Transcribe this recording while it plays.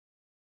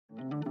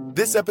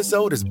This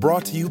episode is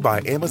brought to you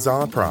by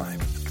Amazon Prime.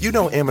 You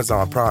know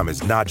Amazon Prime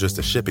is not just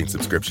a shipping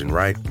subscription,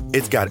 right?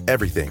 It's got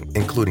everything,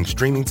 including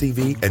streaming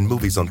TV and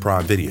movies on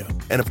Prime Video.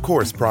 And of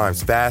course,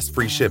 Prime's fast,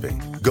 free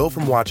shipping. Go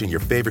from watching your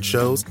favorite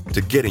shows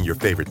to getting your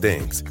favorite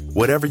things.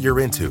 Whatever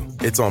you're into,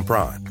 it's on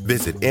Prime.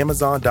 Visit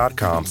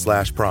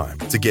Amazon.com/Prime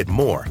to get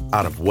more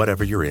out of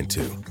whatever you're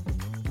into.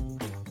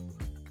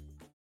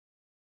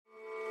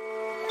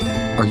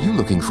 Are you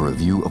looking for a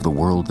view of the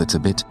world that's a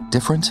bit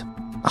different?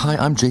 Hi,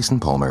 I'm Jason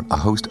Palmer, a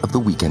host of The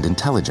Weekend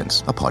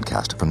Intelligence, a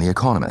podcast from The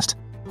Economist.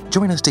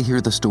 Join us to hear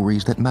the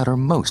stories that matter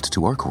most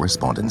to our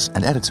correspondents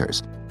and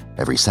editors.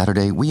 Every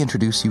Saturday, we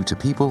introduce you to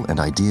people and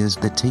ideas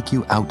that take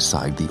you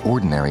outside the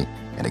ordinary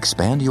and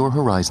expand your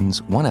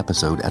horizons one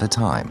episode at a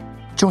time.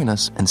 Join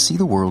us and see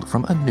the world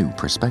from a new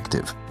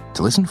perspective.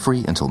 To listen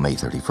free until May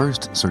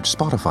 31st, search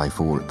Spotify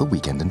for The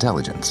Weekend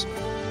Intelligence.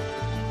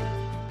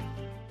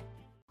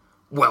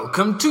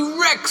 Welcome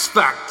to Rex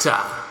Factor!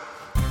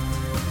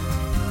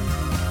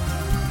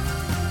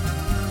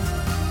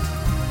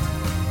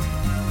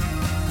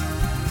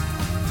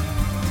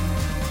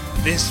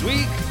 This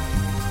week,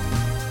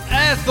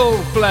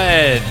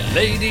 Æthelflæd,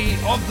 Lady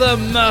of the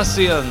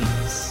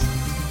Mercians.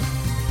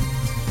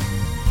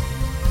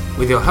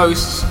 With your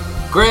hosts,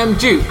 Graham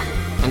Duke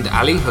and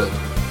Ali Hood.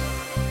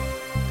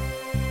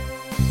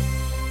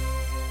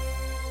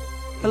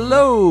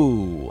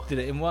 Hello! Did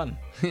it in one.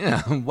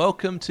 Yeah, and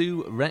welcome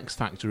to Rex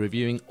Factor,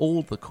 reviewing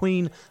all the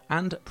Queen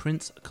and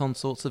Prince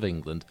Consorts of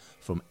England,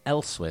 from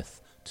Æthelflæd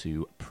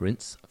to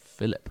Prince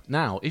Philip.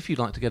 Now, if you'd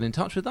like to get in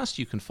touch with us,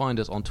 you can find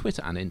us on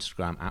Twitter and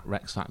Instagram at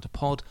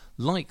RexFactorPod,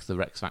 like the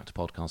Rex Factor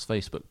Podcast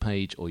Facebook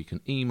page, or you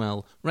can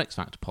email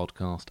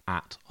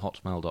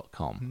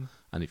rexfactorpodcast@hotmail.com.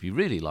 And if you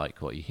really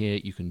like what you hear,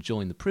 you can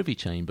join the Privy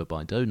Chamber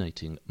by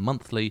donating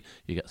monthly.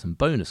 You get some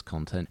bonus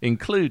content,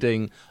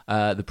 including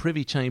the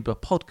Privy Chamber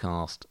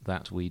podcast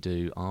that we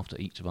do after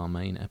each of our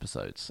main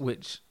episodes.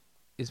 Which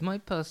is my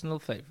personal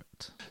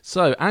favourite.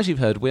 So, as you've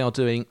heard, we are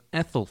doing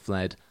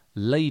Æthelflæd,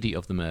 Lady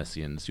of the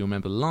Mercians. You'll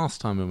remember last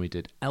time when we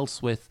did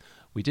Æthelflæd,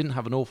 we didn't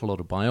have an awful lot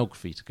of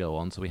biography to go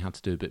on, so we had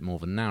to do a bit more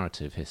of a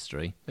narrative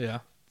history. Yeah.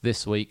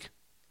 This week,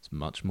 it's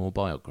much more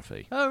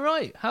biography. Oh,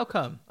 right. How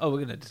come? Oh, we're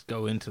going to just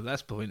go into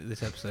that point of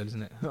this episode,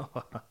 isn't it?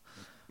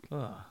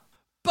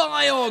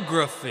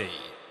 Biography!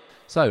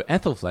 So,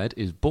 Æthelflæd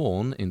is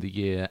born in the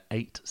year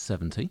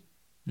 870,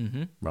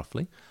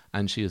 roughly,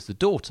 and she is the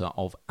daughter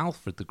of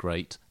Alfred the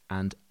Great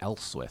and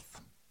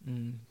Æthelflæd.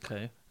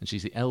 Okay. And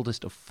she's the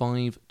eldest of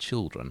 5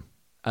 children.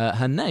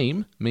 Her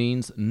name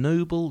means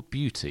noble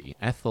beauty.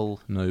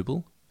 Ethel,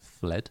 noble,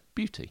 Fled,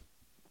 beauty.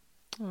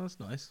 Oh, that's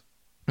nice.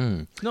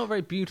 It's not a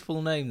very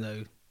beautiful name,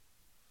 though.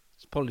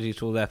 Apologies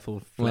to all their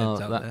full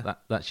Fleds out there.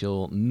 That's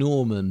your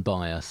Norman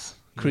bias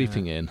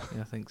creeping in.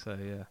 Yeah, I think so,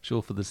 yeah.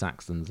 Sure, for the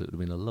Saxons, it would have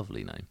been a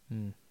lovely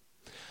name.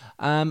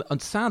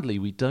 And sadly,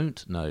 we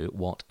don't know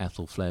what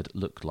Æthelflæd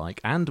looked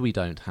like, and we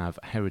don't have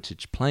a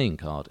heritage playing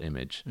card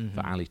image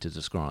for Ali to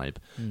describe.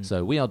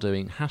 So we are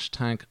doing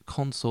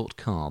 #consort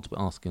cards. We're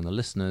asking the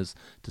listeners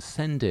to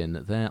send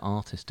in their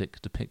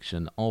artistic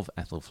depiction of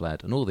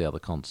Æthelflæd and all the other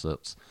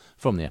consorts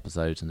from the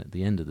episodes, and at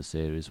the end of the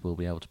series, we'll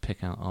be able to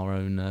pick out our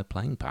own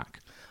playing pack.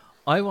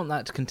 I want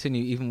that to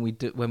continue even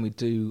when we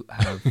do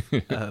have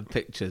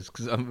pictures,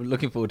 because I'm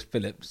looking forward to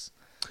Philip's.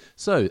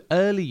 So,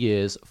 early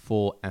years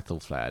for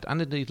Æthelflæd,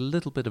 and indeed a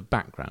little bit of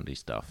backgroundy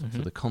stuff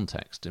for the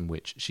context in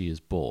which she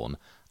is born.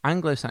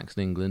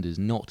 Anglo-Saxon England is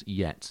not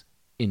yet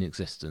in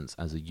existence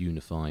as a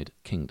unified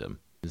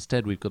kingdom.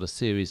 Instead, we've got a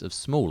series of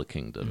smaller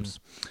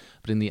kingdoms.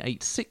 But in the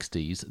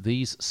 860s,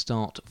 these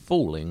start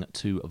falling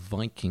to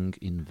Viking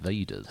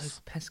invaders.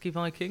 Those pesky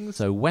Vikings?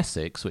 So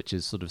Wessex, which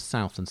is sort of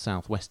south and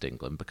southwest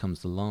England,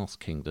 becomes the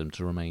last kingdom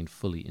to remain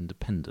fully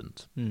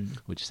independent,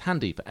 which is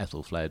handy for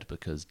Æthelflæd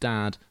because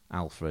Dad,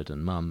 Alfred,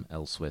 and Mum,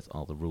 Æthelflæd,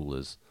 are the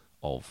rulers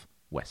of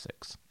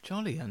Wessex.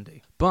 Jolly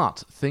handy.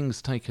 But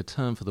things take a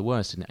turn for the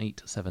worse in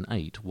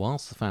 878.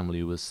 Whilst the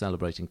family was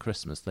celebrating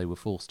Christmas, they were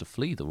forced to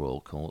flee the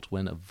royal court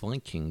when a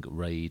Viking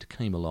raid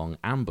came along,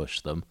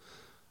 ambushed them,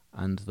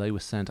 and they were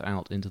sent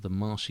out into the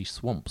marshy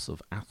swamps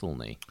of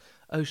Athelney.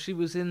 Oh, she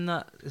was in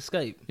that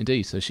escape?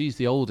 Indeed, so she's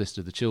the oldest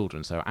of the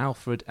children. So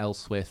Alfred,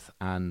 Æthelflæd,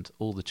 and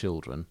all the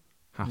children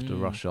have to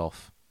rush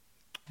off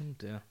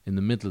in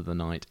the middle of the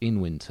night in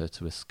winter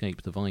to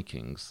escape the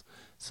Vikings.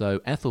 So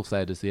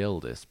Æthelflæd, as the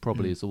eldest,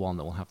 probably is the one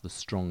that will have the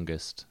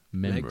strongest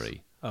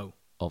memory of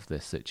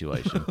this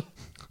situation.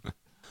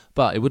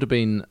 But it would have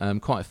been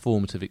quite a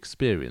formative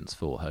experience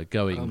for her,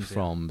 going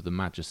from the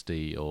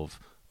majesty of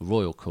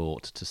royal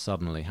court to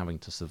suddenly having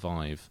to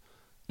survive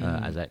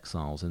as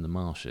exiles in the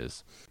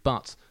marshes.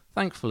 But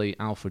thankfully,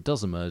 Alfred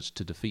does emerge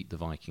to defeat the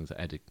Vikings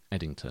at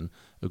Eddington,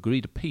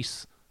 agreed a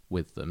peace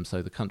with them,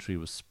 so the country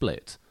was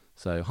split.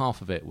 So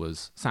half of it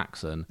was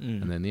Saxon,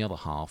 and then the other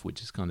half,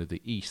 which is kind of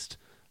the east,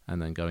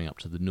 and then going up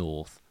to the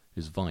north,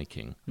 is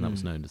Viking, and that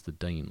was known as the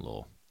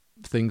Danelaw.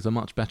 Things are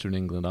much better in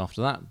England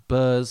after that.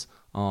 Burhs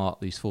are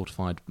these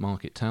fortified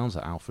market towns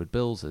that Alfred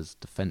builds as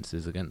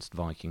defences against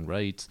Viking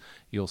raids.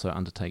 He also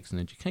undertakes an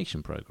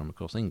education programme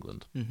across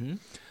England.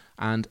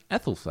 And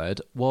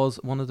Æthelflæd was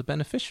one of the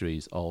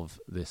beneficiaries of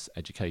this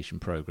education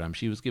programme.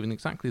 She was given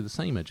exactly the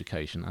same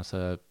education as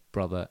her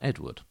brother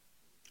Edward.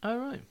 Oh,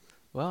 right.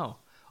 Wow.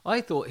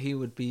 I thought he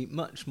would be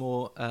much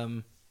more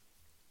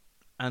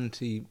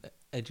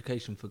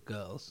anti-education for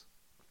girls.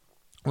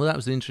 Well, that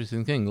was the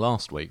interesting thing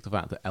last week, the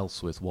fact that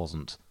Ælfswyth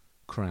wasn't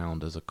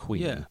crowned as a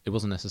queen. Yeah. It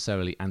wasn't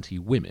necessarily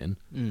anti-women.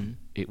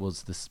 It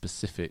was the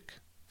specific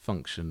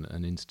function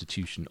and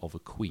institution of a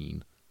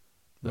queen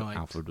that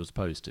Alfred was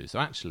opposed to. So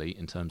actually,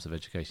 in terms of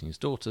educating his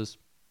daughters,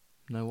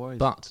 no worries.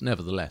 But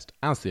nevertheless,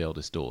 as the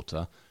eldest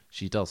daughter,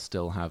 she does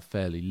still have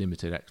fairly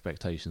limited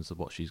expectations of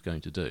what she's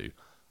going to do.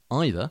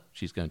 Either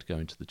she's going to go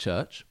into the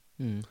church,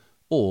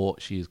 or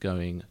she is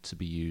going to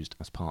be used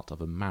as part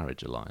of a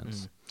marriage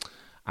alliance.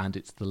 And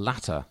it's the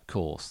latter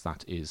course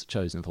that is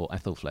chosen for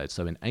Æthelflæd.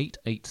 So in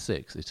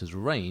 886, it is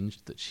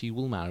arranged that she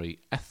will marry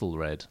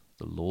Æthelred,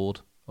 the lord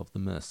of the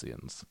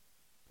Mercians.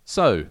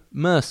 So,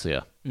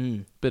 Mercia,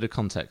 bit of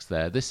context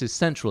there. This is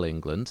central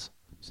England.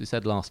 As we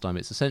said last time,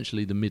 it's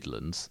essentially the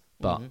Midlands,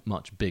 but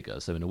much bigger.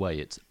 So in a way,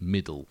 it's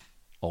middle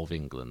of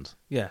England.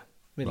 Yeah,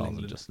 middle rather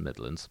England. than just the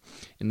Midlands.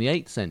 In the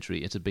 8th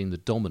century, it had been the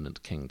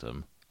dominant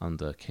kingdom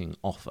under King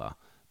Offa,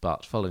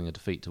 but following a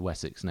defeat to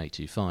Wessex in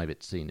 825,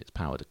 it's seen its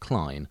power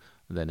decline,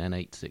 and then in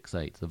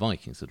 868, the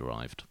Vikings had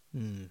arrived.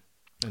 And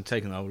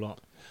taken a whole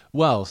lot.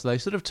 Well, so they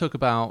sort of took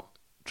about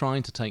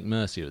trying to take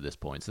Mercia at this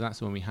point, so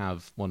that's when we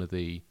have one of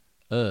the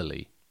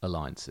early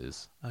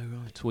alliances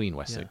between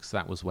Wessex.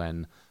 That was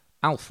when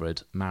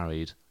Alfred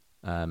married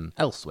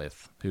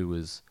Ælfswyth, who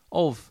was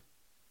of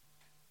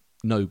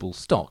noble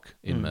stock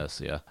in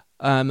Mercia.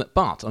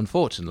 But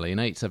unfortunately, in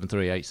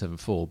 873,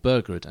 874,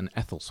 Burgred and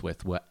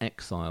Æthelflæd were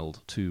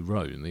exiled to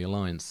Rome. The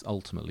alliance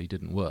ultimately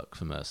didn't work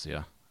for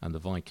Mercia, and the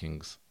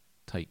Vikings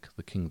take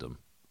the kingdom.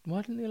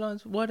 Why did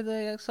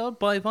they exile?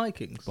 By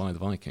Vikings? By the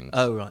Vikings.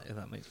 Oh, right,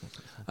 that makes more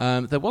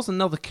sense. There was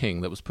another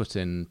king that was put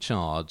in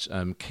charge,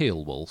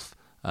 Ceolwulf.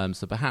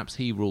 So perhaps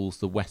he rules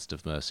the west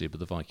of Mercia,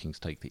 but the Vikings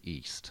take the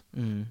east.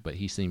 But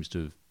he seems to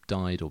have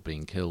died or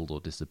been killed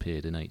or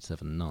disappeared in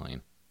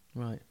 879.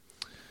 Right.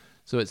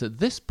 So it's at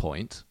this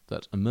point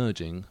that,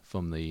 emerging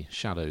from the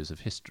shadows of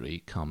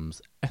history,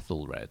 comes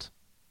Æthelred,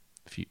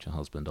 future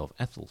husband of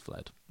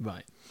Æthelflæd.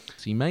 Right.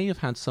 So he may have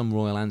had some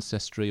royal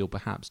ancestry or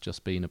perhaps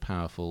just been a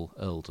powerful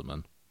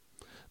ealdorman.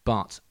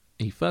 But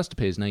he first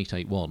appears in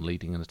 881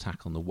 leading an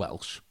attack on the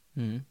Welsh.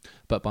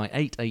 But by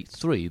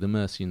 883 the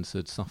Mercians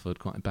had suffered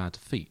quite a bad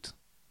defeat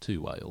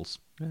to Wales,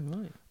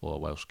 or a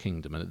Welsh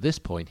kingdom, and at this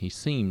point he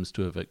seems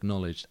to have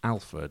acknowledged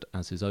Alfred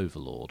as his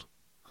overlord.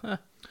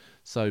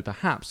 So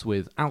perhaps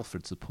with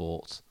Alfred's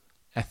support,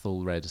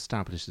 Æthelred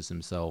establishes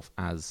himself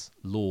as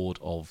lord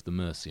of the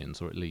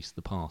Mercians, or at least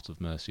the part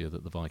of Mercia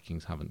that the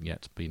Vikings haven't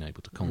yet been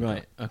able to conquer.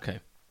 Right, okay.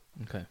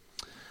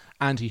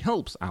 And he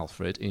helps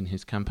Alfred in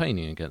his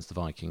campaigning against the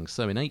Vikings.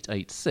 So in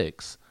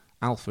 886,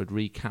 Alfred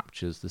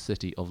recaptures the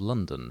city of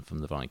London from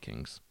the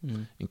Vikings,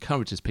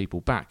 encourages people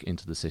back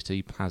into the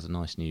city, has a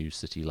nice new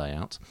city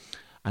layout,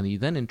 and he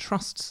then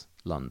entrusts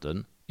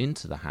London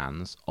into the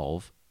hands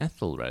of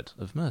Æthelred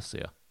of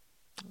Mercia.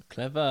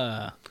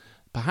 Clever.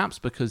 Perhaps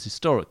because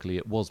historically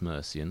it was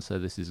Mercian, so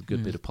this is a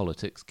good bit of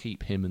politics,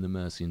 keep him and the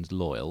Mercians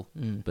loyal,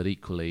 but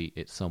equally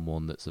it's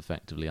someone that's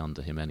effectively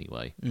under him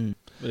anyway.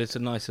 But it's a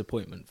nice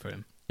appointment for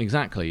him.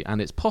 Exactly,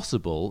 and it's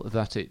possible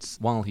that it's,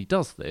 while he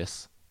does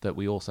this, that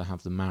we also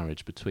have the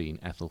marriage between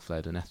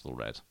Æthelflæd and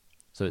Æthelred.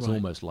 So it's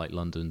almost like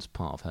London's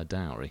part of her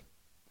dowry,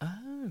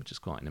 which is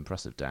quite an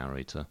impressive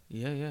dowry to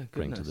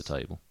bring to the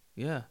table.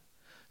 Yeah.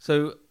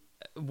 So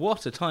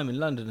what a time in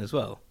London as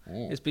well.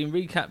 It's been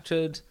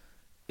recaptured,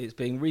 it's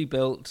being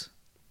rebuilt,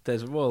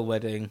 there's a royal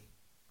wedding.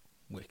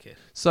 Wicked.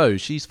 So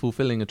she's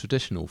fulfilling a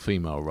traditional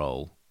female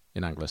role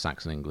in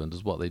Anglo-Saxon England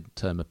as what they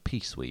term a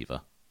peace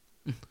weaver.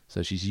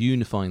 So she's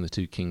unifying the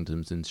two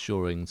kingdoms,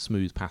 ensuring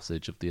smooth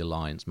passage of the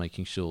alliance,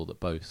 making sure that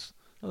both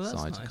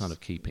sides are kind of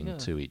keeping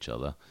to each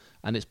other.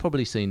 And it's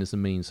probably seen as a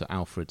means for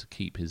Alfred to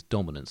keep his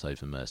dominance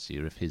over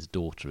Mercia if his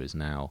daughter is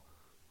now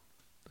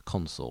the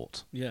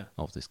consort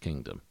of this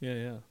kingdom.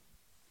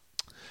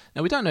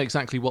 Now, we don't know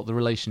exactly what the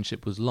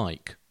relationship was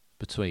like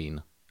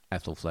between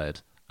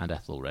Æthelflæd and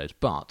Æthelred,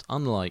 but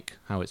unlike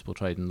how it's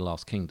portrayed in The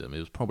Last Kingdom, it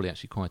was probably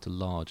actually quite a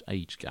large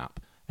age gap.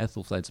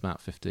 Æthelflæd's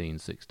about 15,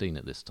 16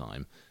 at this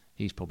time.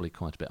 He's probably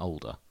quite a bit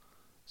older.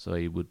 So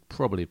he would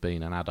probably have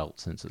been an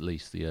adult since at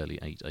least the early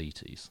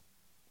 880s.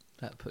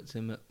 That puts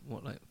him at,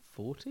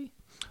 40?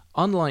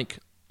 Unlike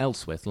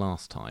Ælfswyth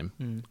last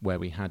time, where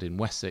we had in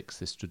Wessex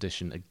this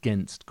tradition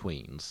against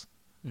queens,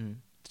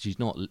 she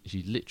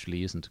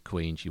literally isn't a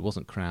queen, she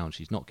wasn't crowned,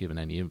 she's not given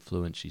any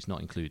influence, she's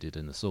not included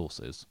in the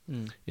sources.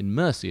 In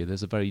Mercia,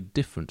 there's a very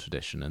different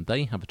tradition, and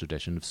they have a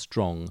tradition of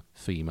strong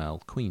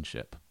female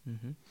queenship.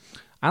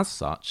 As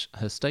such,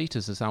 her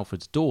status as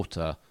Alfred's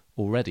daughter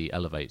already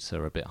elevates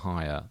her a bit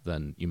higher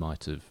than you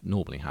might have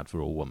normally had for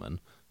a woman,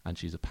 and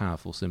she's a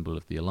powerful symbol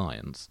of the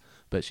alliance,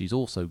 but she's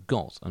also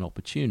got an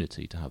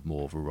opportunity to have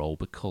more of a role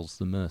because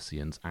the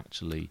Mercians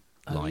actually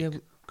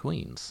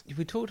queens.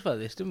 We talked about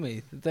this, didn't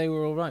we? They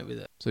were all right with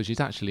it. So she's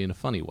actually, in a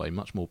funny way,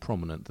 much more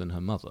prominent than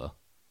her mother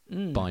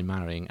by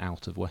marrying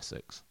out of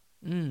Wessex.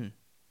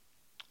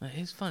 That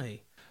is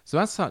funny. So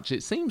as such,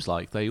 it seems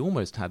like they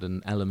almost had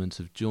an element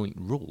of joint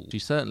rule. She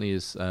certainly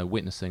is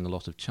witnessing a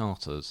lot of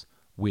charters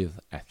with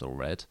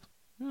Æthelred.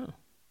 Oh,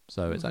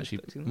 so it's actually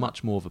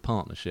much more of a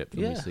partnership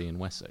than we see in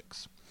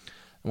Wessex.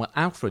 And when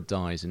Alfred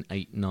dies in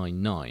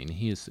 899,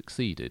 he is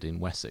succeeded in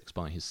Wessex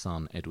by his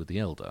son Edward the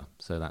Elder.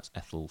 So that's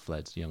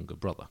Æthelflæd's younger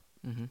brother.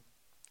 Mm-hmm.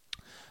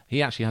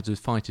 He actually had to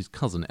fight his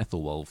cousin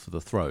Æthelwold for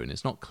the throne.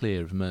 It's not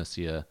clear if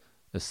Mercia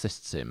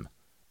assists him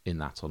in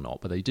that or not,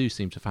 but they do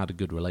seem to have had a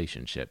good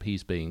relationship.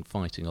 He's been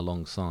fighting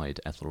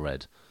alongside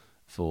Æthelred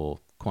for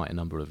quite a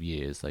number of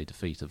years. They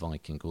defeat a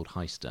Viking called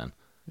Hæsten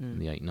in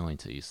the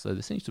 890s. So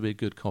there seems to be a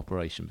good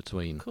cooperation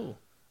between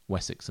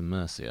Wessex and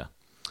Mercia.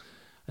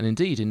 And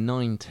indeed, in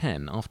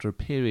 910, after a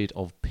period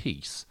of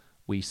peace,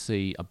 we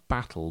see a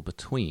battle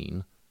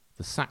between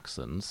the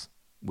Saxons,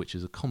 which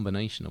is a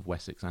combination of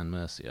Wessex and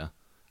Mercia,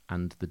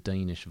 and the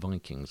Danish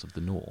Vikings of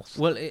the north.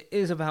 Well, it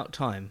is about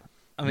time.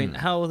 I mean,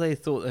 how they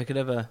thought they could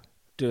ever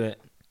do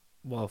it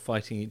while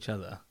fighting each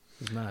other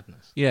is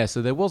madness. Yeah,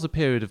 so there was a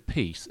period of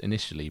peace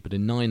initially, but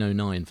in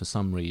 909, for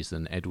some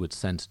reason, Edward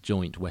sent a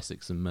joint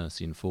Wessex and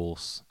Mercian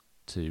force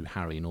to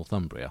harry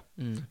Northumbria.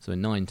 So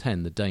in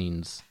 910, the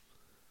Danes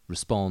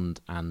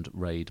respond and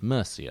raid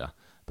Mercia,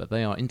 but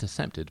they are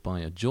intercepted by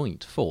a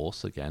joint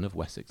force, again, of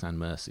Wessex and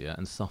Mercia,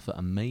 and suffer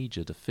a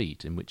major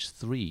defeat in which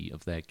 3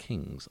 of their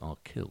kings are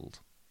killed.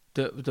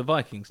 The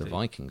Vikings do? The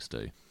Vikings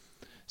do.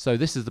 So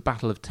this is the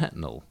Battle of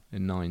Tetnal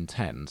in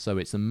 910. So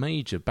it's a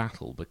major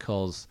battle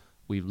because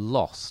we've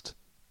lost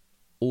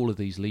all of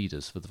these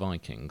leaders for the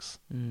Vikings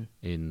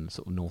in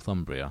sort of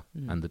Northumbria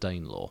and the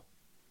Danelaw.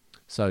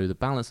 So the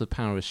balance of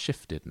power has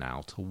shifted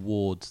now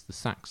towards the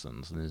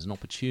Saxons, and there's an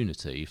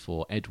opportunity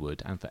for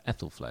Edward and for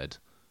Æthelflæd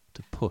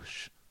to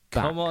push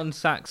back. Come on,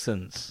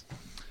 Saxons.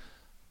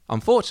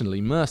 Unfortunately,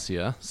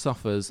 Mercia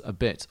suffers a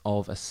bit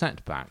of a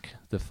setback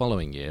the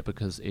following year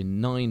because in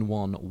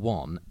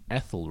 911,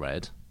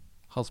 Æthelred,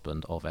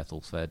 husband of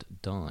Æthelflæd,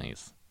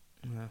 dies.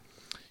 Yeah.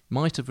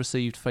 Might have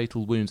received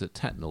fatal wounds at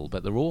Tetnal,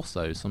 but there are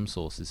also some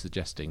sources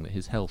suggesting that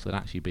his health had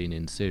actually been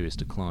in serious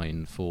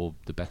decline for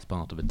the best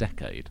part of a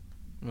decade.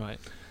 Right.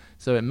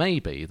 So it may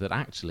be that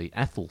actually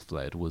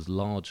Æthelflæd was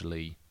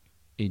largely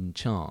in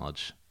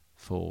charge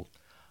for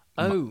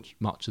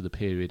much of the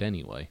period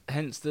anyway.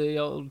 Hence the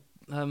old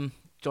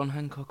John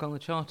Hancock on the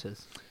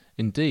charters.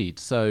 Indeed.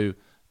 So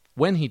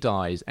when he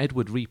dies,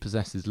 Edward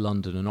repossesses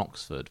London and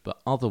Oxford,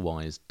 but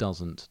otherwise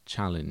doesn't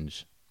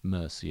challenge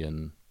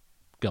Mercian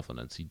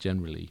governance. He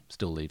generally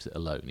still leaves it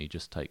alone. He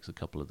just takes a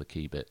couple of the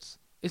key bits.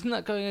 Isn't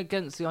that going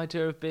against the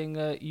idea of being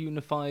a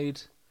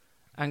unified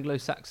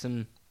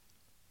Anglo-Saxon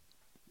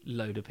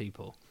load of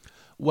people?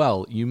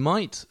 Well, you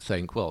might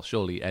think, well,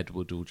 surely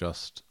Edward will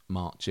just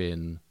march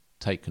in,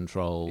 take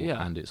control,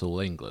 and it's all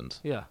England.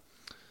 Yeah.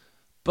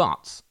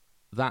 But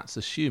that's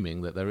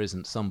assuming that there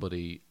isn't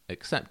somebody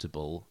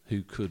acceptable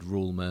who could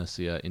rule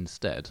Mercia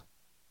instead.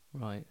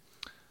 Right.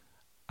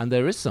 And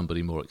there is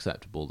somebody more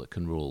acceptable that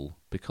can rule,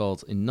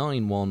 because in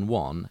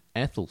 911,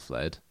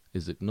 Æthelflæd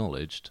is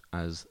acknowledged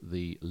as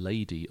the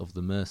Lady of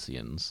the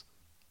Mercians.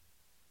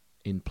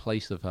 In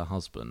place of her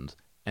husband,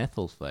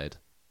 Æthelflæd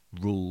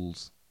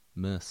rules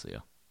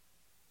Mercia.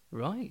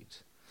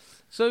 Right.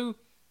 So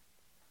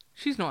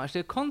she's not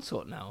actually a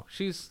consort now.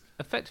 She's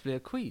effectively a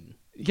queen.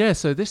 Yeah,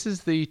 so this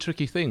is the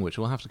tricky thing which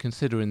we'll have to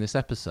consider in this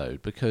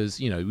episode, because,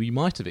 you know, we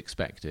might have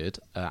expected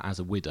as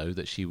a widow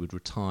that she would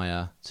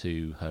retire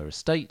to her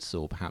estates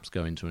or perhaps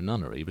go into a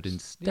nunnery, but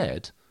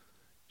instead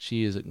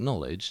she is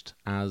acknowledged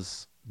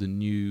as the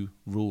new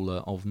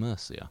ruler of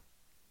Mercia.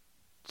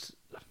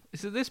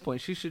 It's at this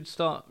point she should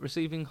start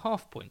receiving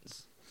half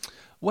points.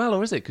 Well,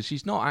 or is it? Because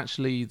she's not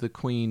actually the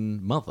queen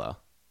mother.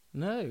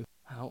 No.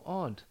 How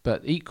odd.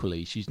 But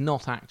equally, she's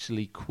not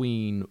actually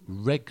queen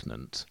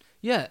regnant.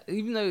 Yeah,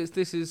 even though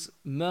this is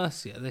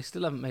Mercia, they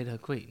still haven't made her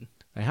queen.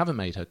 They haven't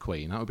made her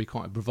queen. That would be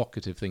quite a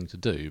provocative thing to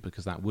do,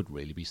 because that would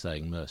really be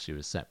saying Mercia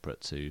is separate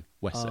to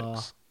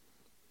Wessex.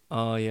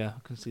 Oh, yeah, I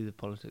can see the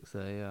politics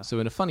there, yeah. So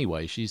in a funny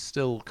way, she's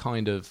still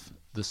kind of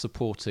the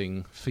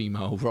supporting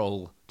female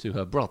role to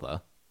her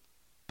brother,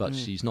 but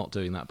she's not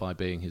doing that by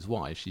being his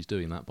wife. She's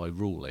doing that by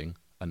ruling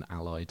an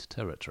allied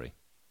territory.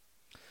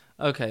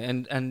 Okay,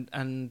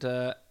 and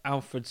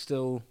Alfred's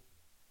still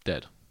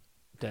dead.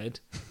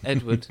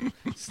 Edward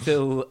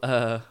still.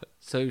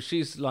 So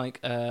she's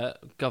like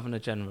Governor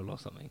General or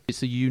something.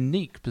 It's a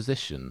unique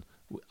position.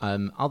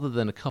 Other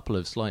than a couple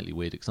of slightly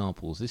weird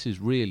examples, this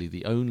is really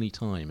the only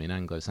time in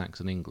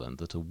Anglo-Saxon England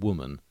that a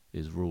woman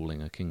is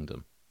ruling a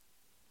kingdom.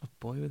 A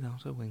boy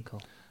without a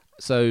winkle.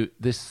 So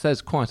this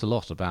says quite a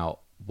lot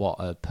about what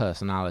a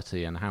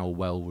personality and how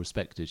well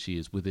respected she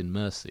is within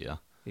Mercia.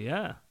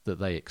 Yeah. That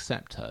they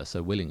accept her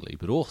so willingly,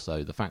 but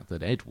also the fact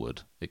that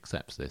Edward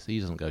accepts this. He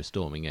doesn't go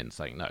storming in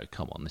saying, no,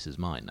 come on, this is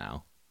mine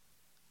now.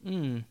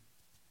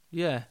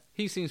 Yeah,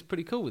 he seems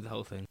pretty cool with the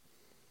whole thing.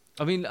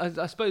 I mean,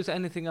 I suppose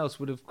anything else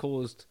would have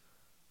caused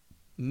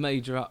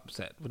major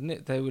upset, wouldn't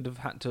it? There would have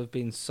had to have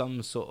been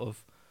some sort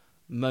of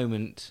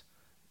moment,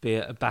 be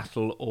it a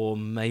battle or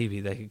maybe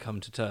they could come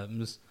to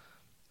terms.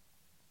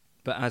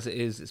 But as it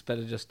is, it's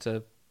better just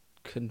to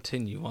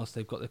continue whilst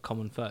they've got their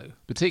common foe.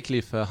 Particularly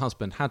if her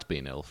husband had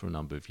been ill for a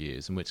number of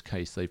years, in which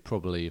case they've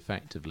probably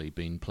effectively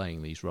been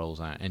playing these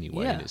roles out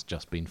anyway, and it's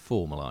just been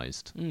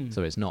formalised.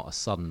 So it's not a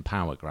sudden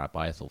power grab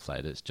by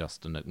Æthelflæd, it's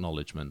just an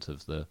acknowledgement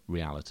of the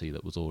reality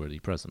that was already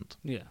present.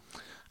 Yeah.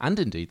 And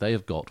indeed, they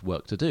have got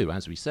work to do.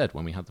 As we said,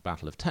 when we had the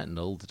Battle of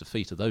Tettenhall, the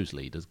defeat of those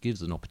leaders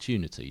gives an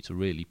opportunity to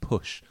really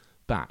push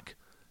back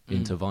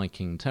into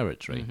Viking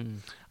territory.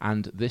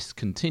 And this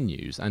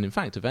continues, and in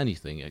fact, if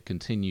anything, it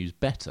continues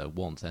better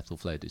once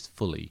Æthelflæd is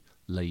fully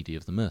Lady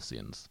of the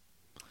Mercians.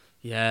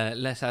 Yeah,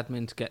 less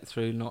admin to get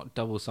through, not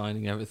double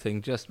signing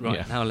everything, just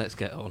now let's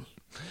get on.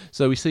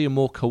 So we see a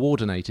more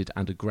coordinated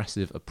and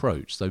aggressive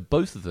approach. So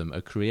both of them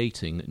are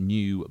creating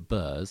new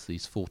burhs,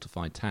 these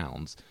fortified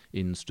towns,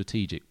 in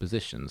strategic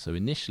positions. So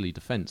initially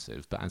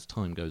defensive, but as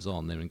time goes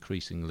on, they're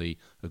increasingly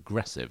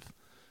aggressive.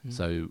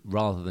 So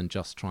rather than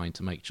just trying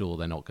to make sure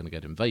they're not going to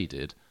get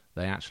invaded,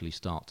 they actually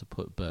start to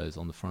put burhs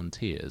on the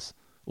frontiers,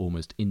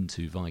 almost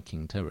into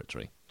Viking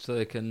territory. So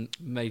they can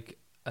make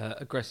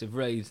aggressive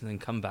raids and then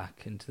come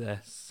back into their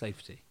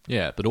safety.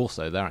 Yeah, but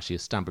also they're actually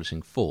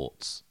establishing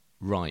forts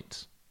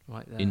right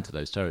there into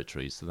those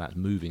territories, so that's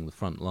moving the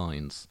front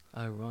lines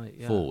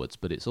forwards,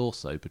 but it's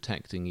also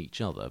protecting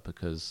each other,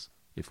 because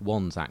if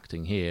one's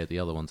acting here, the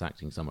other one's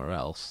acting somewhere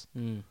else.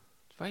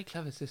 Very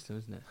clever system,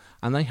 isn't it?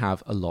 And they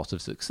have a lot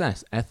of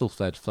success.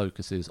 Æthelflæd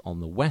focuses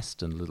on the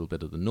west and a little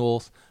bit of the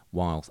north,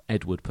 whilst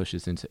Edward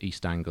pushes into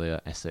East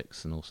Anglia,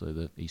 Essex, and also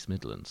the East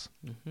Midlands.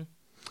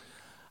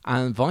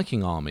 And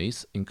Viking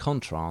armies, in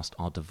contrast,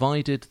 are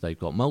divided, they've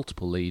got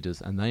multiple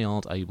leaders, and they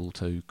aren't able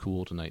to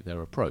coordinate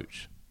their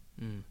approach.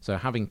 So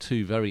having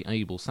two very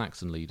able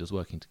Saxon leaders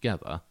working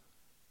together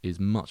is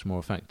much more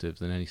effective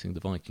than anything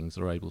the Vikings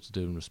are able to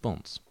do in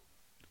response.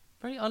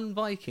 Very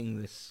un-Viking,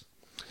 this.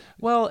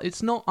 Well,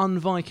 it's not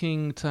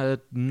un-Viking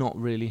to not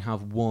really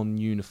have one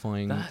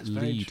unifying That's leader.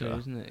 very true,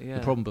 isn't it? Yeah.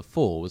 The problem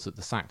before was that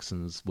the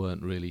Saxons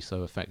weren't really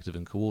so effective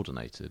and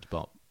coordinated,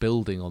 but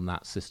building on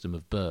that system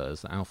of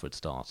burhs that Alfred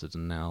started,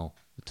 and now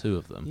the two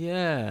of them.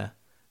 Yeah.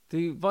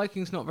 The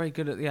Vikings not very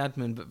good at the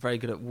admin, but very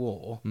good at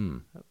war.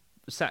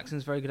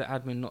 Saxons very good at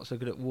admin, not so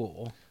good at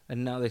war.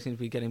 And now they seem to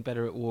be getting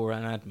better at war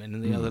and admin,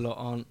 and the other lot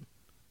aren't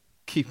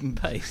keeping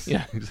pace.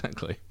 Yeah,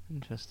 exactly.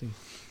 Interesting.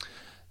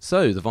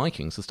 So the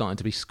Vikings are starting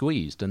to be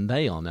squeezed, and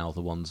they are now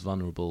the ones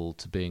vulnerable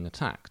to being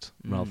attacked,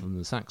 rather than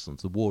the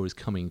Saxons. The war is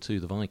coming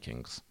to the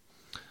Vikings.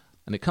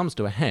 And it comes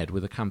to a head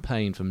with a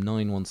campaign from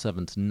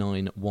 917 to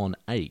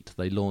 918.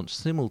 They launch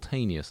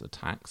simultaneous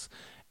attacks.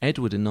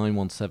 Edward in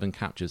 917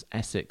 captures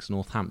Essex,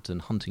 Northampton,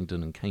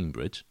 Huntingdon and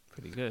Cambridge.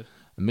 Pretty good.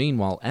 And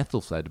meanwhile,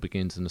 Æthelflæd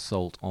begins an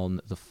assault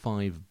on the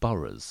 5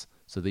 boroughs.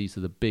 So these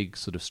are the big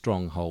sort of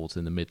strongholds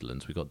in the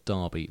Midlands. We've got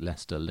Derby,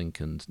 Leicester,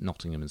 Lincoln,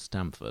 Nottingham and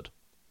Stamford.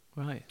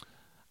 Right.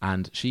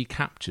 And she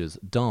captures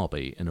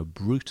Derby in a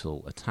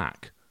brutal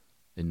attack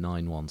in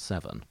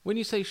 917. When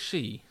you say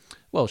she...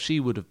 Well, she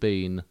would have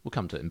been... We'll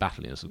come to it in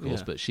Battalions, of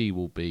course, but she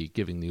will be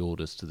giving the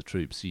orders to the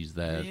troops. She's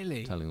there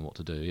telling them what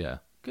to do, yeah.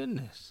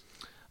 Goodness.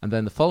 And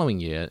then the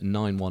following year,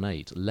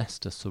 918,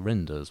 Leicester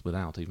surrenders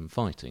without even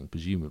fighting,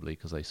 presumably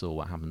because they saw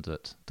what happened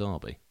at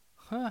Derby.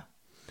 Huh.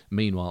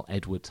 Meanwhile,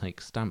 Edward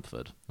takes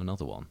Stamford,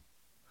 another one.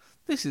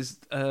 This is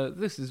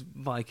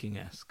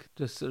Viking-esque.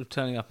 Just sort of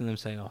turning up and them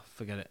saying, oh,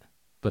 forget it.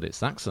 But it's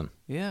Saxon.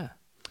 Yeah.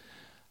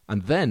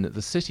 And then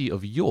the city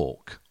of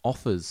York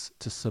offers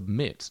to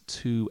submit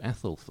to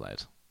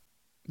Æthelflæd.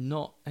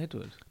 Not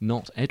Edward.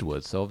 Not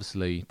Edward. So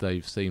obviously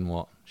they've seen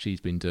what she's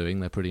been doing.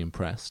 They're pretty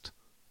impressed.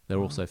 They're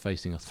also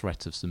facing a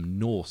threat of some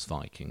Norse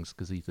Vikings,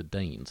 because these are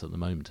Danes at the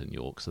moment in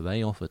York. So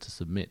they offer to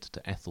submit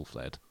to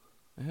Æthelflæd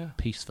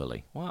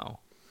peacefully. Wow.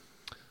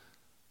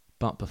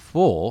 But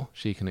before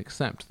she can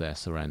accept their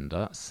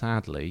surrender,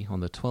 sadly,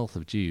 on the 12th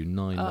of June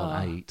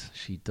 918,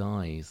 she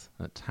dies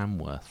at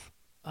Tamworth.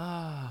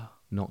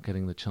 Not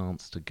getting the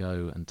chance to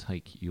go and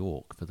take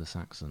York for the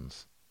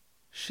Saxons.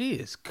 She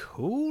is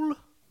cool.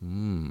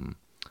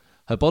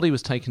 Her body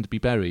was taken to be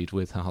buried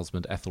with her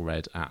husband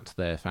Æthelred at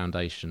their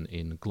foundation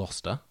in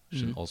Gloucester,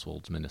 St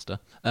Oswald's Minster.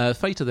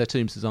 Fate of their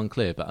tombs is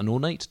unclear, but an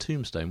ornate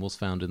tombstone was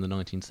found in the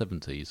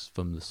 1970s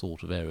from the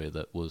sort of area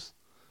that was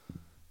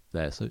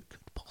there, so it could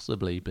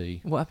possibly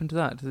be... What happened to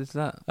that? Is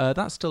that...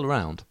 that's still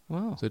around.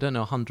 Wow. So we don't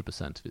know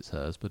 100% if it's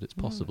hers, but it's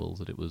possible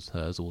that it was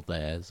hers or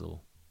theirs or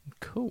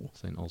cool.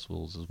 St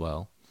Oswald's as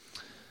well.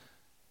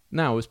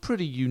 Now, it was a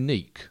pretty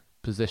unique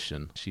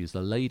position. She is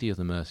the Lady of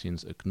the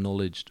Mercians,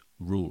 acknowledged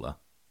ruler.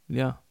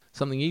 Yeah.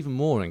 Something even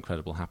more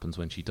incredible happens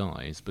when she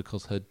dies,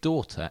 because her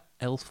daughter,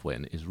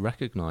 Elfwyn, is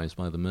recognised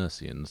by the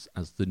Mercians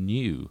as the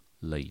new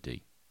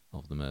Lady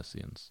of the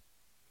Mercians.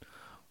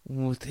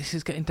 Well, this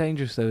is getting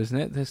dangerous, though, isn't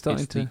it? They're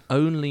starting it's the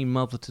only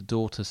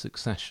mother-to-daughter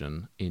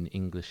succession in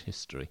English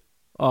history.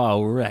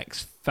 Oh,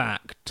 Rex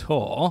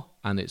Factor.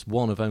 And it's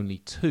one of only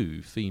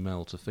 2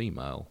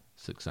 female-to-female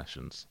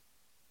successions.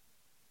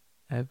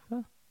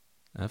 Ever?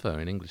 ever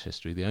in English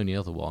history. The only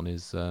other one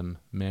is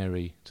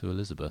Mary to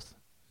Elizabeth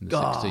in the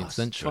 16th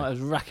century. I was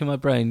racking my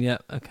brain. Yeah,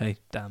 okay,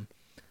 damn.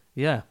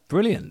 Yeah,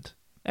 brilliant.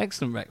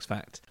 Excellent Rex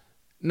fact.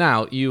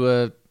 Now, you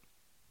were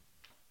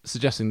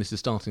suggesting this is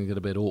starting to get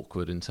a bit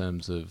awkward in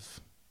terms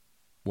of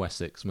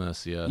Wessex,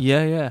 Mercia.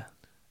 Yeah.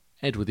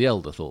 Edward the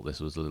Elder thought this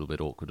was a little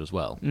bit awkward as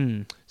well.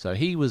 So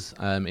he was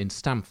in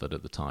Stamford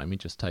at the time. He'd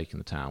just taken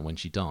the town when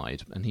she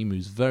died, and he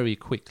moves very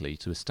quickly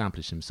to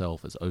establish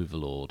himself as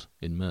overlord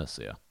in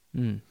Mercia.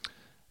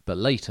 But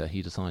later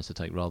he decides to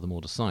take rather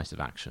more decisive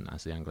action,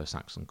 as the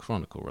Anglo-Saxon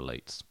Chronicle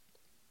relates.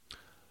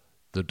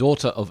 The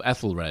daughter of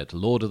Æthelred,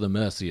 lord of the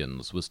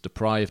Mercians, was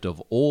deprived of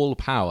all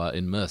power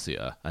in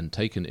Mercia and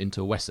taken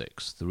into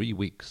Wessex 3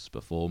 weeks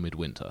before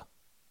midwinter.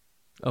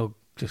 Oh,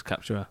 just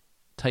capture her.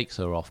 Takes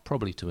her off,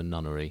 probably to a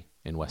nunnery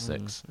in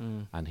Wessex,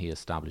 and he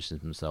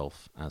establishes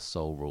himself as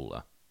sole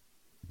ruler.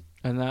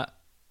 And that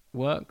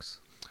works?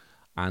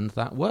 And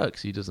that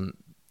works. He doesn't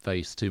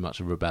face too much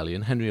of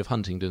rebellion. Henry of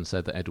Huntingdon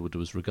said that Edward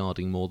was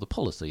regarding more the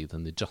policy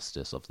than the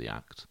justice of the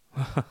act.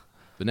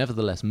 But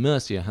nevertheless,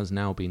 Mercia has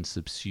now been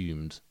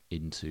subsumed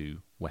into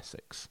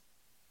Wessex.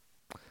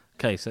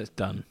 Okay, so it's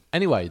done.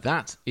 Anyway,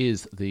 that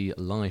is the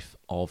life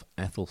of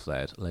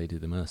Æthelflæd, Lady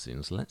of the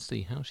Mercians. Let's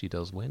see how she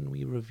does when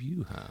we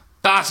review her.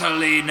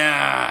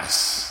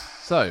 Battliness!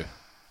 So,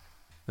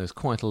 there's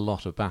quite a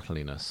lot of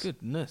battliness.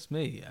 Goodness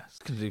me, yes. It's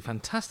going to do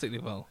fantastically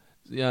well.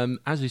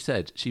 As we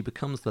said, she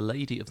becomes the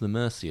Lady of the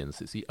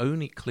Mercians. It's the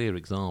only clear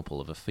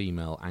example of a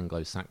female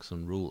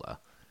Anglo-Saxon ruler.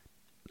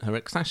 Her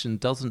accession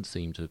doesn't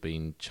seem to have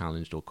been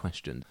challenged or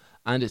questioned.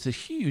 And it's a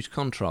huge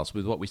contrast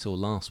with what we saw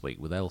last week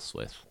with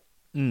Ælfswyth.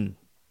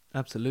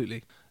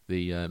 Absolutely.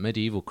 The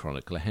medieval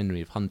chronicler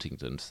Henry of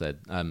Huntingdon said,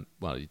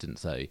 he didn't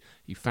say,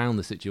 he found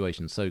the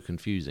situation so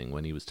confusing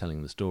when he was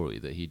telling the story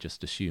that he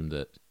just assumed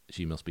that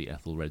she must be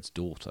Ethelred's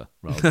daughter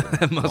rather than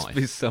There must wife.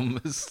 be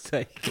some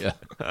mistake. Yeah.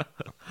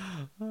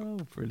 Oh,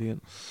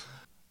 brilliant.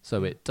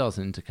 So it does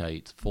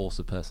indicate force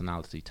of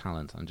personality,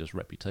 talent, and just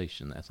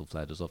reputation that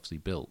Æthelflæd has obviously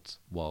built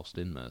whilst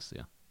in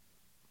Mercia.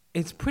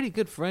 It's pretty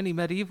good for any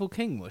medieval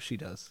king, what she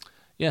does.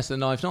 Yes,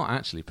 and I've not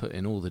actually put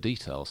in all the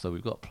details, so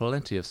we've got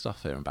plenty of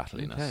stuff here in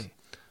battliness. Okay.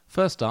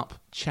 First up,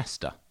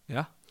 Chester.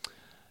 Yeah.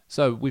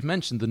 So we've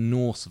mentioned the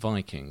Norse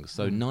Vikings.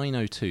 So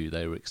 902,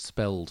 they were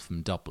expelled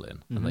from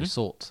Dublin, and they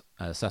sought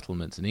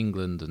settlements in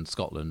England and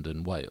Scotland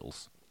and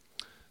Wales.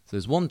 So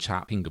there's one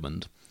chap,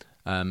 Hingemand.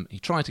 He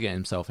tried to get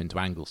himself into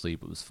Anglesey,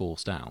 but was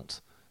forced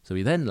out. So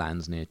he then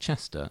lands near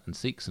Chester and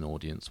seeks an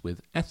audience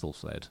with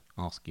Æthelflæd,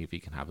 asking if he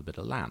can have a bit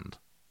of land.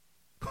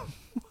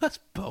 That's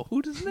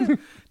bold, isn't it?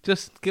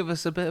 Just give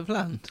us a bit of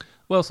land.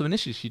 Well, so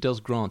initially she does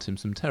grant him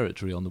some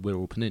territory on the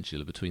Wirral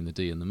Peninsula between the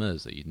Dee and the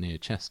Mersey, near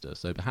Chester.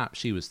 So perhaps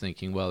she was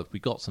thinking, well, if we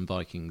got some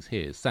Vikings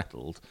here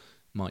settled,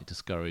 might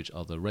discourage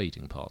other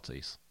raiding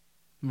parties.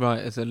 Right,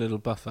 as a little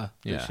buffer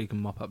that Yeah. she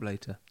can mop up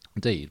later.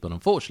 Indeed, but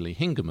unfortunately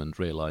Hingemand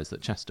realised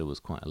that Chester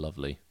was quite a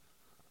lovely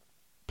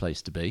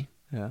place to be.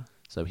 Yeah.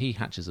 So he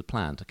hatches a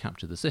plan to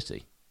capture the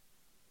city.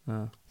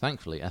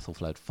 Thankfully,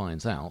 Æthelflæd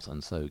finds out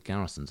and so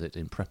garrisons it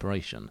in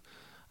preparation.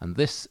 And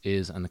this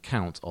is an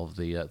account of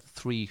the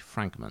 3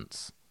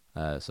 fragments,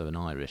 so an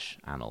Irish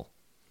annal.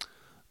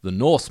 The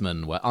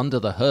Norsemen were under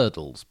the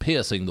hurdles,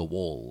 piercing the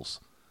walls.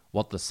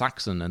 What the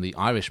Saxon and the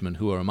Irishman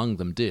who were among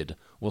them did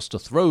was to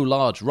throw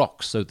large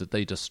rocks so that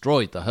they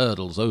destroyed the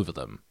hurdles over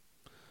them.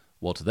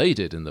 What they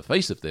did in the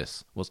face of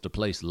this was to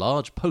place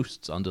large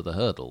posts under the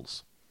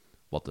hurdles.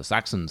 What the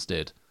Saxons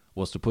did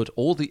was to put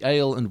all the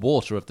ale and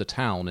water of the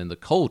town in the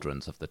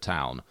cauldrons of the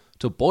town,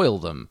 to boil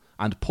them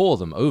and pour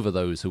them over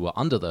those who were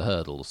under the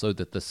hurdle so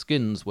that the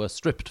skins were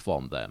stripped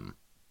from them.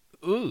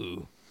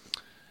 Ooh.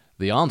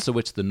 The answer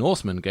which the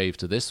Norsemen gave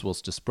to this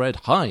was to spread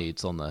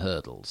hides on the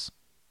hurdles.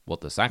 What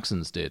the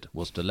Saxons did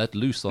was to let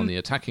loose on the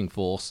attacking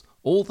force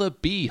all the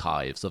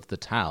beehives of the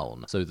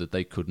town, so that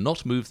they could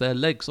not move their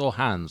legs or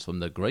hands from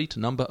the great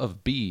number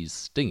of bees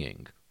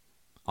stinging.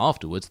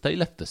 Afterwards they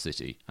left the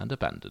city and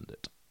abandoned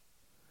it.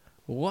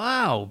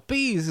 Wow,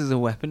 bees as a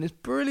weapon is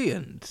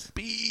brilliant.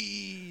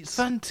 Bees!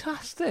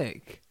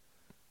 Fantastic.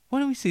 Why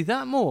don't we see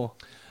that more?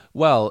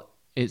 Well,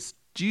 it's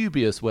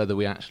dubious whether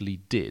we actually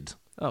did.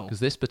 Oh. Because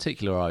this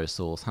particular Irish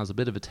source has a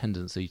bit of a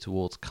tendency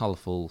towards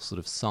colourful sort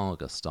of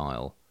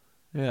saga-style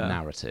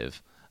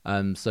narrative.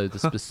 So the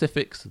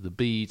specifics of the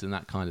beads and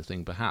that kind of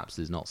thing perhaps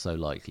is not so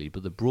likely,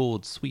 but the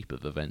broad sweep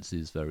of events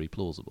is very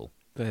plausible.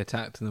 They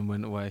attacked and then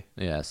went away.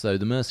 Yeah, so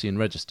the Mercian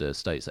Register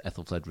states that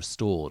Æthelflæd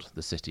restored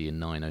the city in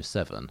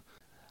 907.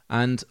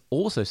 And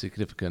also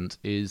significant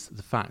is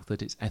the fact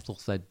that it's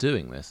Æthelflæd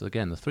doing this.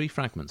 Again, the 3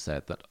 fragments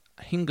said that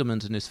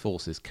Hingemand and his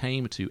forces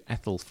came to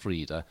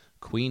Æthelfrida,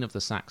 Queen of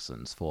the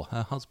Saxons, for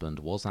her husband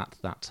was at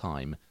that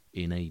time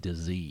in a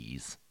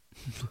disease.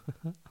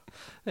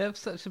 They have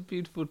such a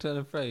beautiful turn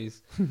of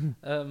phrase.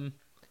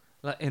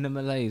 Like in a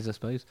malaise, I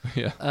suppose.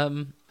 Yeah.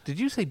 Did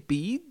you say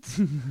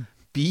beads?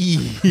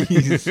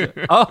 Bees.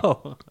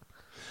 Oh.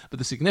 But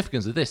the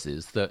significance of this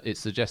is that it's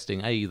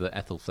suggesting, A, that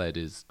Æthelflæd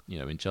is,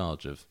 in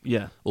charge of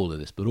all of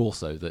this, but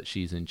also that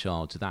she's in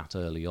charge that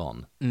early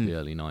on, the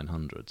early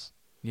 900s.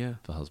 Yeah.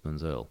 If her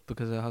husband's ill.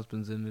 Because her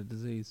husband's in a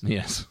disease.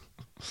 Yes.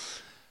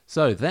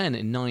 So then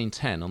in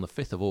 910, on the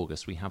 5th of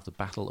August, we have the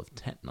Battle of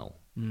Tetnal.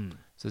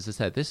 So as I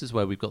said, this is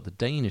where we've got the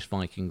Danish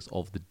Vikings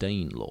of the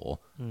Danelaw,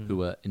 who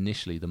were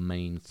initially the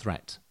main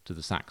threat to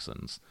the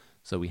Saxons.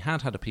 So we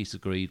had a peace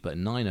agreed, but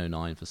in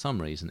 909, for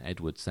some reason,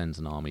 Edward sends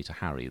an army to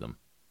harry them.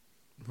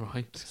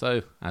 Right.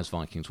 So, as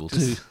Vikings will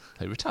do,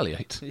 they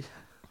retaliate. Yeah.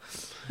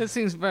 That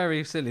seems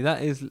very silly.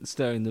 That is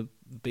stirring the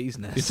bee's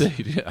nest.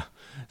 Indeed, yeah.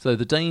 So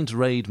the Danes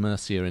raid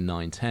Mercia in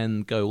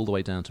 910, go all the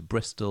way down to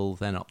Bristol,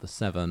 then up the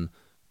Severn,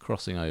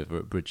 crossing over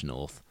at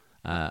Bridgenorth,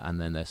 and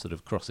then they're sort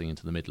of crossing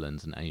into the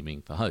Midlands and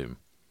aiming for home.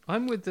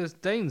 I'm with the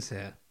Danes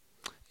here.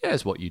 Yeah,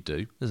 it's what you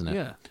do, isn't it?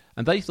 Yeah.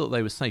 And they thought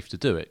they were safe to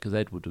do it because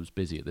Edward was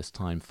busy at this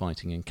time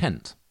fighting in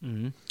Kent.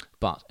 Mm-hmm.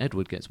 But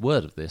Edward gets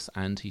word of this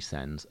and he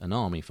sends an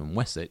army from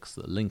Wessex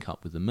that link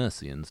up with the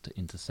Mercians to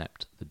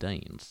intercept the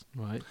Danes.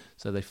 Right.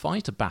 So they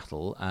fight a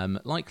battle,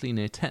 likely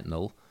near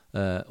Tetnal,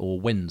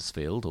 or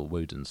Wensfield, or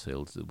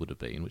Woden'sfield as it would have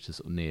been, which is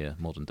sort of near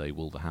modern-day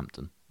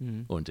Wolverhampton,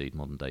 or indeed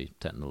modern-day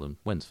Tetnal and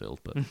Wensfield.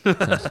 But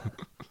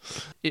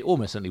it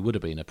almost certainly would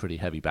have been a pretty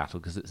heavy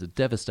battle because it's a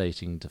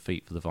devastating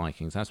defeat for the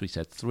Vikings. As we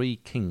said, 3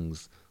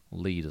 kings or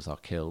leaders are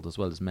killed, as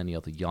well as many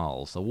other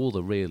jarls. So all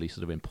the really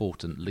sort of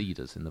important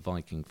leaders in the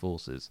Viking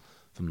forces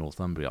from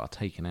Northumbria are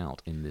taken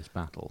out in this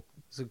battle.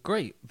 It's a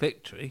great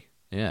victory.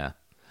 Yeah.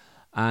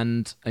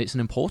 And it's an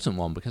important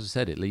one because, as I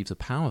said, it leaves a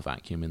power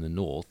vacuum in the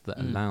north that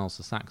allows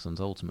the Saxons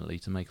ultimately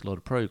to make a lot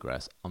of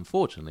progress.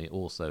 Unfortunately, it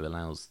also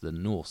allows the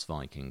Norse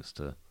Vikings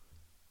to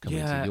come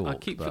into York. I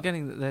keep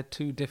forgetting that they're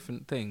two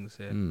different things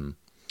here.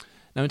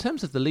 Now, in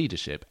terms of the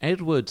leadership,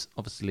 Edward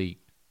obviously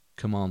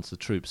commands the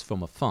troops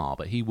from afar,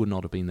 but he would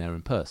not have been there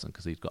in person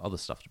because he's got other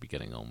stuff to be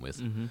getting on with.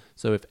 Mm-hmm.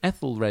 So if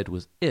Æthelred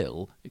was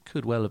ill, it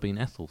could well have been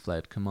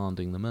Æthelflæd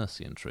commanding the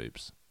Mercian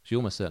troops. She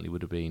almost certainly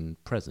would have been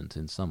present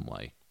in some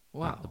way.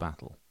 Wow. At the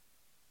battle.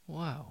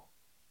 Wow.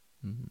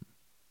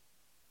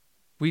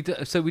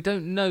 Mm-hmm. So we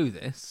don't know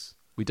this?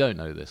 We don't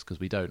know this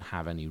because we don't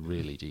have any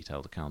really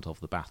detailed account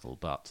of the battle,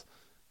 but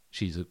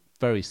she's a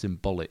very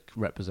symbolic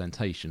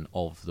representation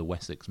of the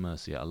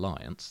Wessex-Mercia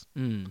alliance.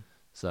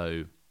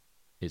 So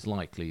it's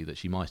likely that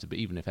she might have been,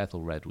 even if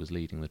Æthelred was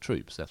leading the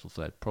troops,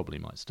 Æthelflæd probably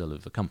might still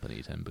have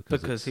accompanied him.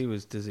 Because he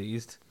was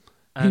diseased.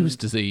 He was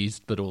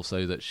diseased, but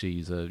also that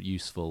she's a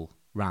useful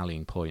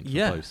rallying point for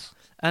both.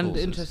 And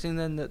forces. interesting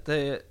then that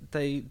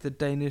the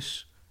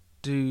Danish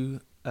do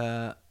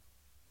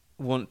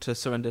want to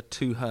surrender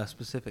to her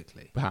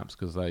specifically. Perhaps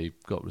because they've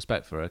got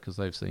respect for her because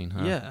they've seen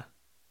her. Yeah.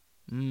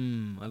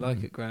 I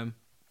like it, Graham.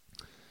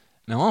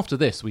 Now after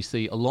this we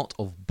see a lot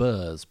of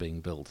burhs being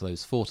built,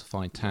 those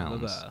fortified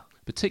towns,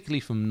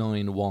 particularly from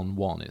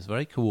 911. It's a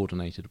very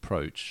coordinated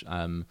approach,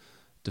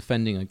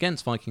 defending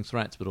against Viking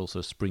threats but also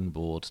a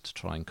springboard to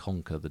try and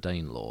conquer the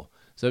Danelaw.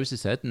 So as I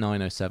said,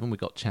 907 we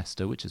got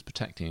Chester, which is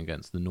protecting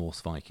against the Norse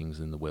Vikings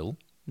in the Will.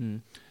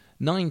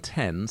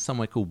 910,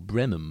 somewhere called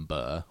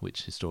Bremmenburh,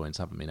 which historians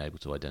haven't been able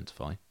to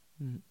identify.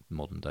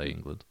 Modern day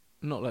England.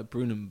 Not like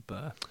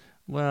Brunanburh.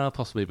 Well,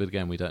 possibly, but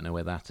again, we don't know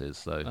where that is,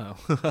 so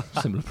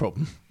similar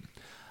problem.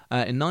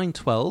 In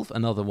 912,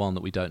 another one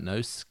that we don't know,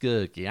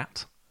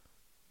 Skirgiat.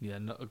 Yeah,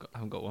 I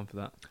haven't got one for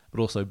that.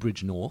 But also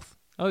Bridgenorth.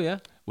 Oh, yeah.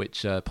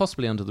 Which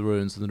possibly under the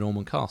ruins of the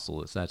Norman castle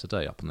that's there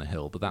today up on the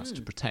hill, but that's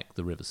to protect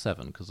the River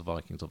Severn because the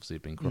Vikings obviously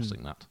have been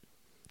crossing that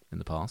in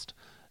the past.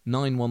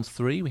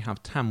 913, we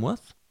have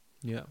Tamworth,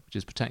 which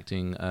is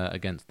protecting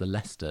against the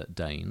Leicester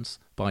Danes.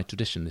 By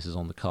tradition, this is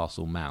on the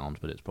castle mound,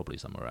 but it's probably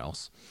somewhere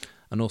else.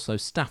 And also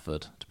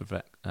Stafford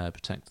to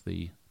protect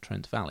the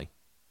Trent Valley.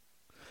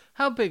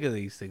 How big are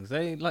these things? Are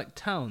they like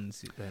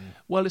towns then?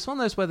 Well, it's one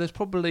of those where there's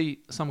probably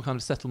some kind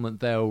of settlement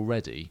there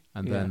already,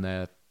 and then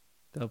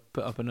they'll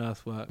put up an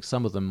earthwork.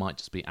 Some of them might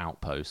just be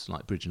outposts,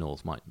 like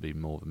Bridgenorth might be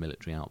more of a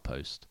military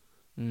outpost,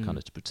 kind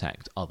of to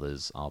protect.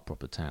 Others are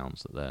proper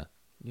towns that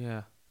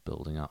they're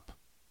building up.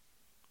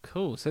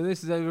 Cool. So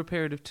this is over a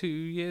period of 2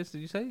 years, did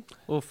you say?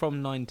 Or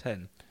from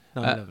 910?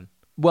 911?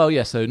 Well,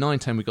 yeah, so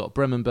 910 we got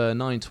Bremmenburh,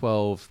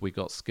 912 we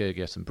got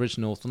Skirgiat and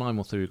Bridgenorth,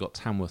 913 we got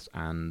Tamworth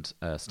and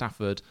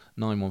Stafford,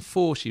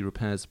 914 she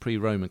repairs the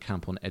pre-Roman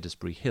camp on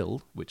Eddisbury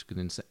Hill, which could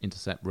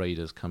intercept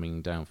raiders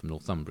coming down from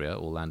Northumbria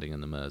or landing in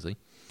the Mersey.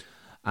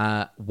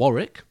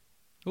 Warwick,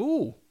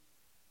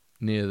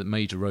 near the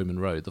major Roman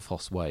road, the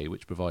Fosse Way,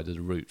 which provided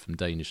a route from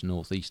Danish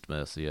northeast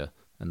Mercia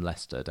and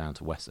Leicester down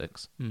to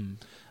Wessex.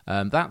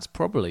 That's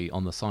probably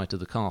on the site of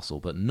the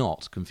castle, but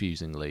not,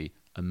 confusingly,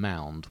 a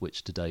mound,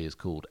 which today is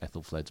called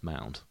Æthelflæd's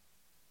Mound.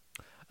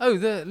 Oh,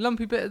 the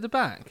lumpy bit at the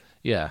back?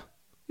 Yeah.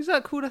 Is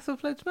that called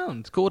Æthelflæd's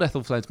Mound? It's called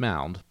Æthelflæd's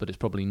Mound, but it's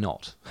probably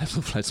not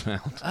Æthelflæd's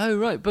Mound. Oh,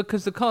 right,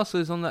 because the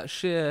castle is on that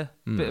sheer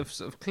bit of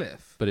sort of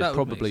cliff. But it's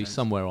probably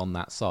somewhere on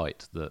that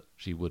site that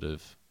she would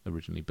have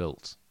originally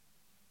built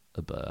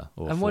a burh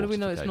or and why do we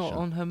know it's not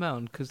on her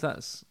mound? Because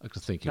I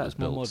think it was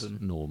built modern.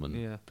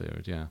 Norman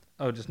period, yeah.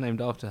 Oh, just named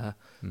after her.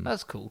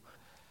 That's cool.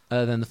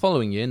 Then the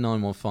following year,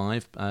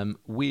 915,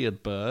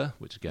 Weird Burh,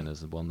 which again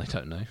is the one they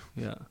don't know.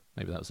 Yeah.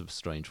 Maybe that was a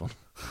strange one.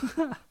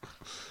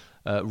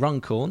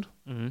 Runcorn,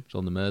 which is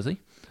on the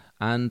Mersey.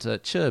 and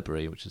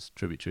Cherbury, which is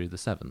tributary of the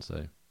Severn.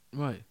 So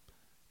right.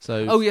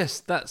 So oh yes,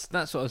 that's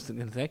what I was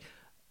thinking of saying.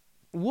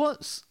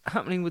 What's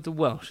happening with the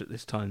Welsh at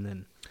this time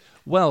then?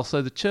 Well,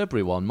 so the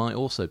Cherbury one might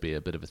also be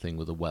a bit of a thing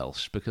with the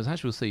Welsh, because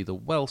as you'll see, the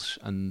Welsh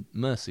and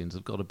Mercians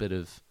have got a bit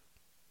of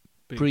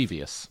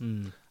previous,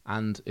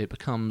 and it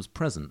becomes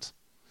present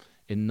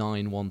in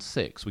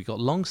 916. We got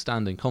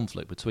long-standing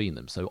conflict between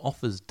them. So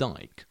Offa's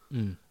Dyke,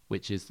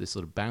 which is this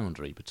sort of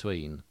boundary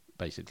between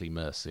basically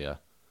Mercia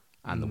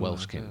and the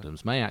Welsh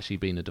kingdoms, may actually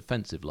be a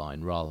defensive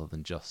line rather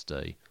than just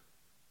a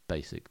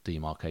basic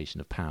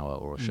demarcation of power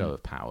or a show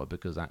of power,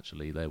 because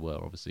actually there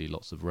were obviously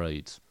lots of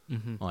raids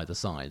either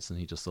sides, and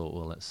he just thought,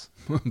 well, let's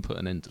put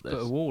an end to this.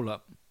 Put a wall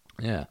up.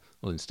 Yeah.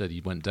 Well, instead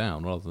he went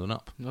down rather than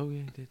up. Oh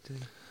yeah, he did too.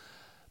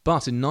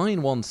 But in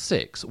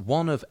 916,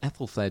 one of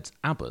Æthelflæd's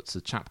abbots,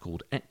 a chap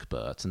called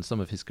Ecgbert, and some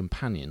of his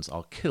companions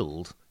are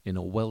killed in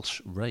a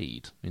Welsh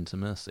raid into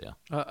Mercia.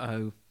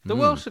 Uh-oh. The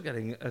Welsh are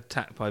getting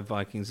attacked by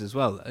Vikings as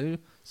well, though.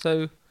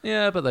 So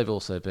yeah, but they've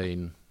also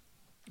been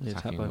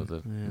attacking with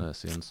the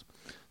Mercians.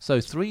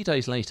 So 3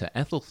 days later,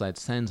 Æthelflæd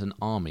sends an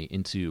army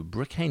into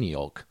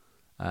Breceniog,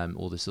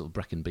 or this sort of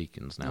Brecon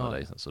Beacons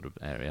nowadays, that sort of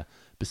area,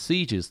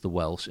 besieges the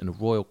Welsh in a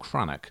royal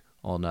crannoch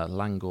on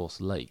Llangors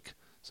Lake.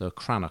 So a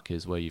crannoch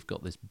is where you've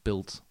got this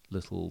built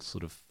little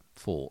sort of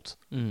fort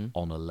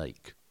on a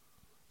lake.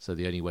 So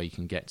the only way you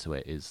can get to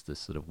it is this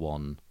sort of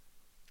one...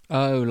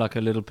 Oh, like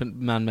a little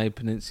man-made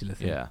peninsula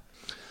thing. Yeah.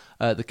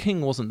 The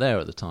king wasn't there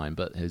at the time,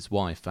 but his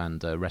wife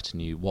and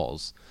retinue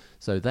was.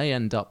 So they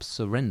end up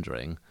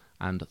surrendering,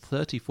 and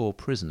 34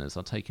 prisoners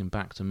are taken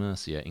back to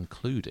Mercia,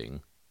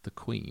 including the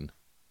Queen.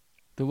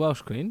 The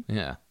Welsh Queen?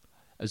 Yeah.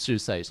 As you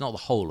say, it's not the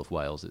whole of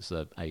Wales, it's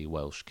a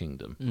Welsh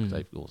kingdom.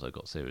 They've also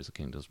got a series of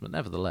kingdoms, but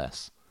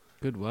nevertheless...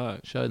 Good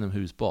work. Showing them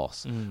who's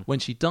boss. When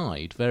she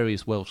died,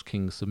 various Welsh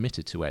kings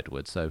submitted to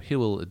Edward. So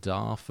Hywel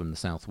Dar from the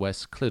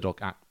southwest, Clydog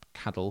ap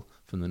Cadl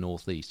from the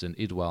northeast, and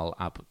Idwal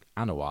ap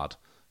Anawad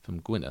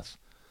from Gwynedd.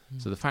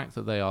 So the fact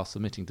that they are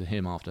submitting to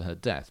him after her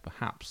death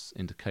perhaps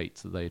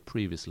indicates that they had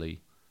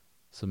previously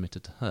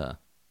submitted to her.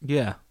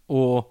 Yeah,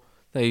 or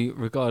they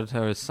regarded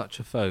her as such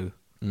a foe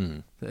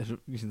that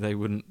they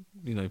wouldn't,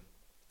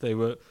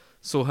 they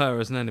saw her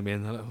as an enemy,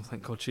 and they're like, oh,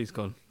 thank God she's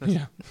gone.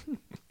 Yeah.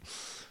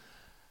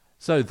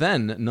 So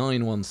then,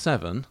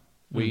 917,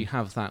 we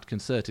have that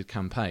concerted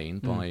campaign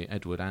by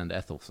Edward and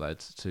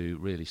Æthelflæd to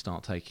really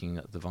start taking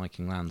the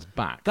Viking lands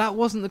back. That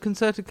wasn't the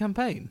concerted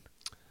campaign?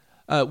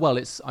 Well,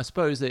 I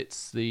suppose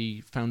it's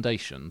the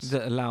foundations.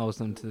 That allows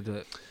them to do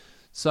it.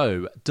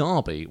 So,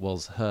 Derby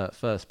was her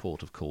first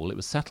port of call. It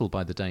was settled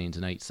by the Danes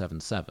in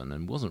 877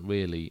 and wasn't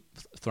really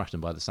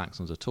threatened by the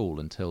Saxons at all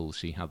until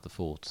she had the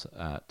fort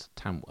at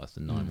Tamworth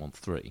in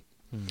 913.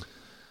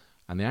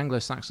 And the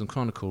Anglo-Saxon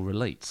Chronicle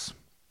relates...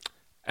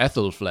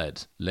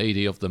 Æthelflæd,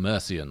 lady of the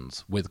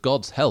Mercians, with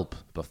God's help,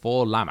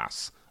 before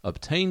Lammas,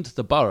 obtained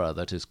the borough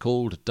that is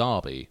called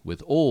Derby,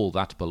 with all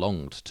that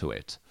belonged to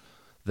it.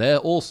 There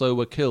also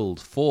were killed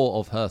 4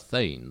 of her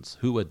thanes,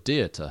 who were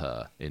dear to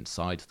her,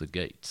 inside the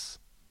gates.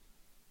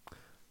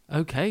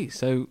 Okay,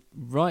 so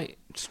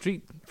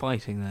street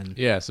fighting then.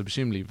 Yeah, so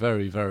presumably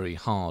very, very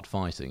hard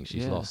fighting.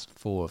 She's lost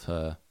 4 of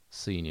her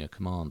senior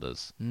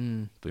commanders.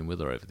 Been with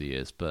her over the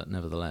years, but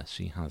nevertheless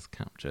she has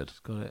captured.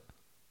 Got it.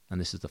 And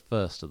this is the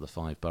first of the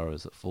 5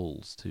 boroughs that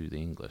falls to the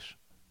English.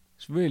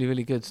 It's really,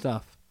 really good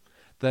stuff.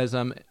 There's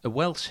a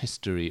Welsh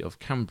history of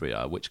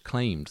Cambria which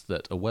claimed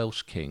that a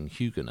Welsh king,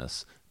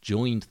 Huguenot,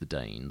 joined the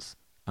Danes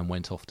and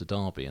went off to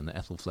Derby, and that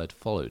Æthelflæd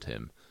followed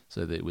him,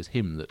 so that it was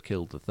him that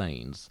killed the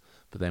Thanes.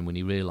 But then when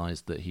he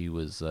realised that he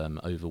was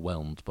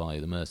overwhelmed by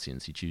the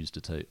Mercians, he chose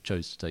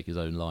to take his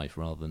own life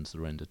rather than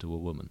surrender to a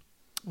woman.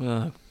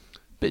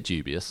 Bit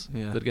dubious,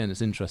 but again,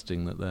 it's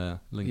interesting that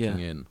they're linking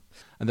in.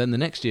 And then the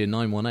next year,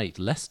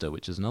 918, Leicester,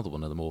 which is another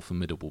one of the more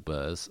formidable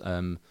burghs,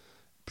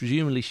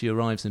 presumably she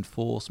arrives in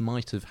force,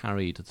 might have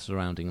harried the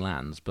surrounding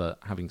lands, but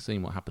having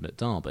seen what happened at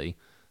Derby,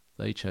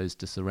 they chose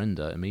to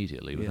surrender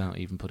immediately without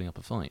even putting up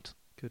a fight.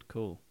 Good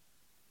call.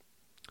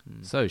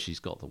 So she's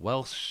got the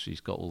Welsh,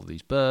 she's got all of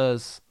these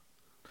burghs.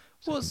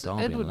 What's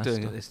Edward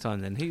doing at this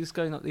time then? He's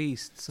going up the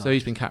east side. So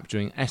he's been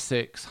capturing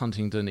Essex,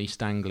 Huntingdon,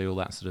 East Anglia, all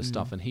that sort of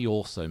stuff, and he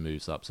also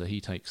moves up. So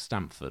he takes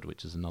Stamford,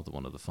 which is another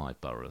one of the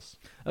 5 boroughs.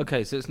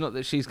 Okay, so it's not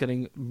that she's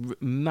getting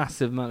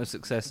massive amount of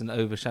success and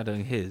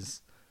overshadowing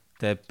his.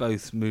 They're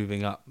both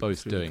moving up.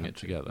 Both doing it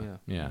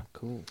together. Yeah.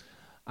 Cool.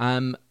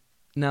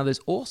 Now, there's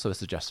also a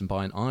suggestion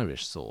by an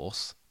Irish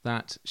source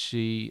that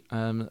she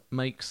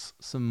makes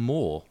some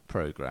more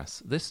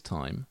progress, this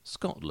time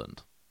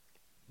Scotland.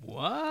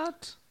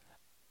 What?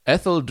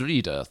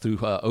 Ætheldreda, through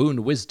her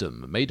own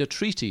wisdom, made a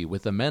treaty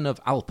with the men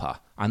of Alpa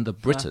and the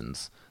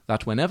Britons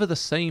that whenever the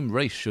same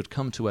race should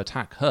come to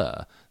attack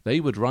her,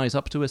 they would rise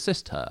up to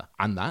assist her,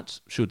 and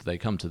that, should they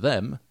come to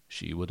them,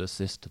 she would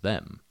assist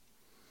them.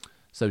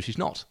 So she's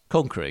not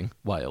conquering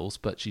Wales,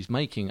 but she's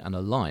making an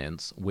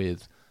alliance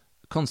with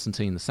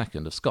Constantine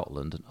II of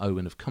Scotland and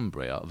Owen of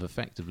Cumbria of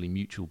effectively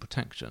mutual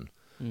protection,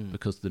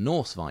 because the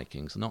Norse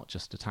Vikings are not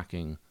just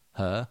attacking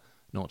her,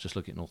 not just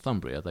looking at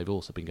Northumbria, they've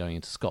also been going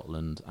into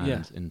Scotland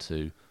and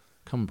into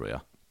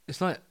Cumbria.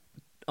 It's like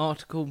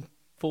Article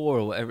 4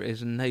 or whatever it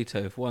is in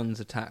NATO. If one's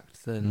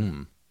attacked,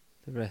 then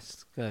the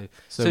rest go.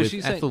 So with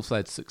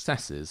Æthelflæd's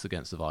successes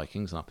against the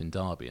Vikings up in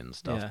Derby and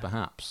stuff,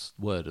 perhaps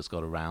word has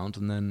got around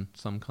and then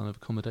some kind of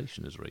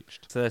accommodation is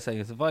reached. So they're saying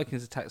if the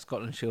Vikings attack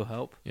Scotland, she'll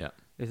help. Yeah.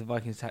 If the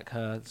Vikings attack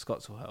her, the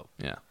Scots will help.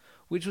 Yeah.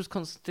 Which was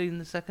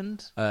Constantine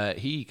II?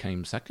 He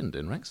came second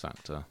in Rex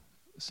Factor,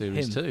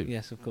 Series 2.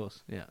 Yes, of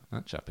course. Yeah.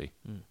 That chappie.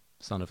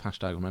 Son of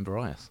 #Remember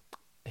Ias.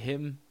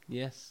 Him,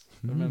 yes.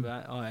 I remember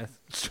Ias.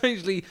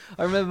 Strangely,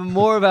 I remember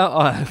more about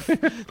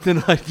Ias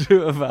than I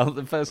do about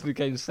the person who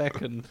came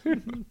second.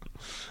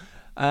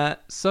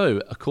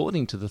 So,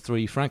 according to the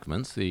 3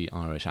 fragments, the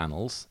Irish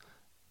annals,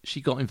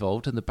 she got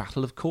involved in the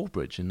Battle of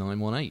Corbridge in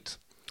 918.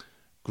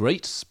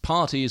 Great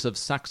parties of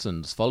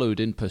Saxons followed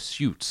in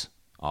pursuit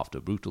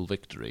after brutal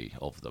victory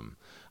of them,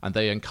 and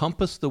they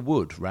encompassed the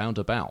wood round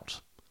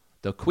about.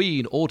 The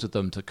queen ordered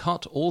them to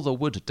cut all the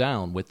wood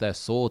down with their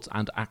swords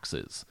and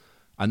axes,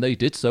 and they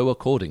did so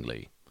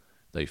accordingly.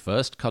 They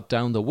first cut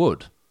down the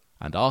wood,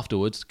 and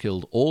afterwards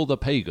killed all the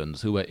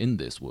pagans who were in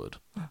this wood.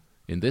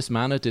 In this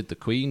manner did the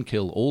queen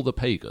kill all the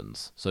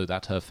pagans, so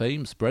that her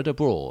fame spread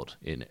abroad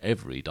in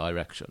every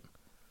direction.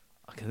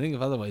 I can think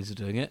of other ways of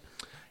doing it.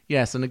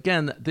 Yes, and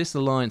again, this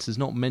alliance is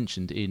not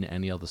mentioned in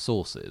any other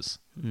sources,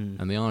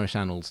 and the Irish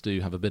annals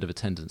do have a bit of a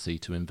tendency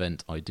to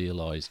invent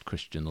idealised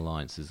Christian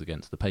alliances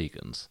against the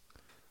pagans.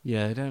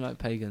 Yeah, I don't like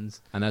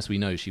pagans. And as we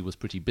know, she was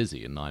pretty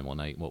busy in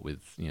 918, what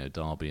with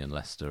Derby and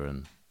Leicester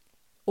and...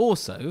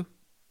 Also,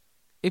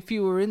 if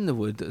you were in the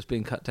wood that was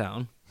being cut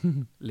down,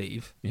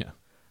 leave. Yeah.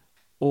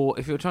 Or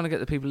if you're trying to get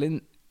the people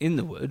in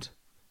the wood,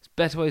 there's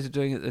better ways of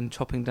doing it than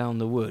chopping down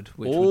the wood,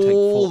 which would take forever.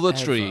 All the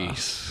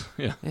trees.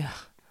 Yeah. Yeah.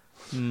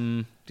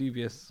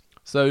 Dubious.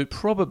 So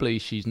probably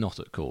she's not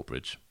at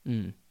Corbridge.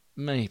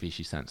 Maybe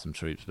she sent some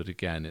troops, but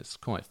again, it's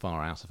quite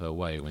far out of her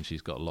way when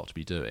she's got a lot to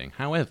be doing.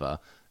 However,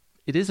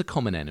 it is a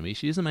common enemy.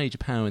 She is a major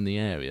power in the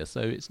area, so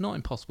it's not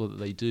impossible that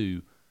they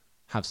do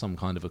have some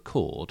kind of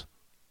accord.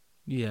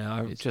 Yeah,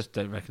 I just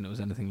don't reckon it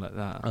was anything like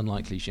that.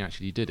 Unlikely she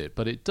actually did it.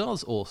 But it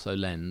does also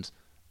lend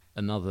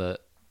another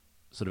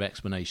sort of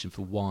explanation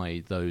for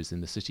why those in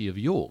the city of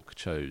York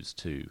chose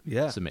to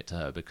submit to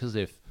her. Because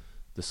if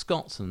the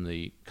Scots and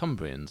the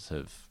Cumbrians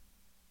have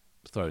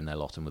thrown their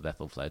lot in with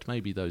Æthelflæd,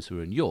 maybe those who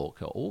are in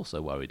York are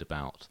also worried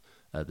about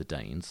the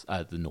Danes,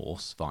 the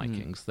Norse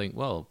Vikings, think,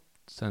 well,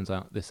 turns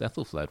out this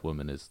Æthelflæd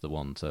woman is the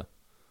one to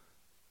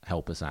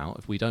help us out.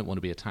 If we don't want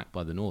to be attacked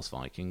by the Norse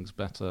Vikings,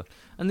 better...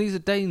 And these are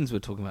Danes we're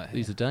talking about here?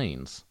 These are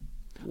Danes.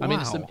 Wow. I mean,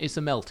 it's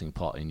a melting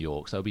pot in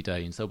York, so there'll be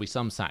Danes, there'll be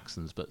some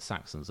Saxons, but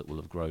Saxons that will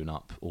have grown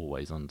up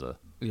always under...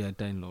 Yeah,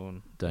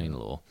 Danelaw.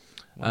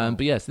 Wow.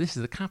 But yes, this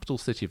is the capital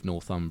city of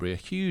Northumbria,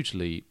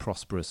 hugely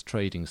prosperous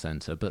trading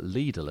centre, but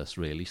leaderless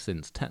really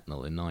since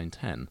Tetnal in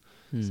 910.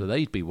 So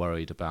they'd be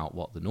worried about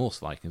what the Norse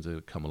Vikings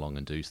would come along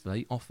and do, so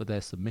they offer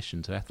their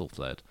submission to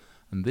Æthelflæd.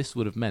 And this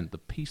would have meant the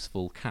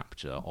peaceful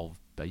capture of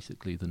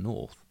basically the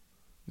north.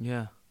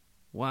 Yeah.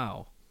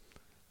 Wow.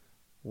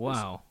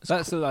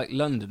 That's like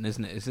London,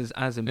 isn't it? It's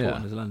as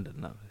important as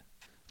London.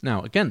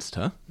 Now, against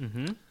her,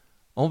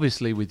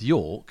 obviously with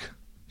York,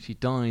 she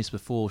dies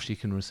before she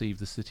can receive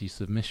the city's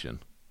submission.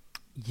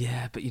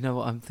 Yeah, but you know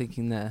what I'm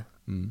thinking there?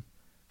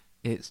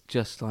 It's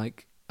just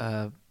like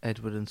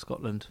Edward in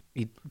Scotland.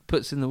 He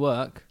puts in the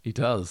work. He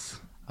does.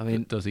 I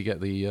mean, does he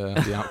get the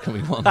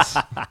outcoming ones?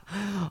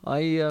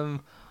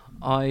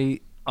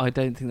 I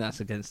don't think that's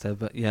against her,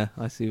 but yeah,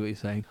 I see what you're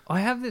saying. I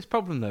have this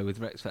problem though with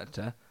Rex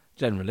Factor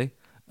generally,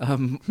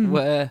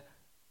 where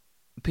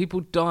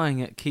people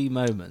dying at key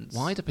moments.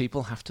 Why do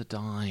people have to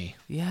die?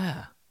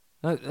 Yeah,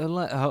 like the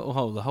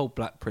whole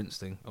Black Prince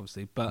thing,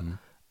 obviously, but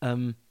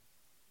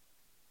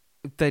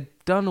they'd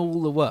done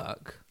all the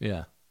work.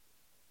 Yeah,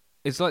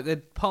 it's like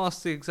they'd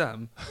passed the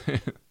exam.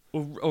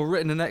 Or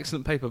written an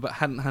excellent paper but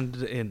hadn't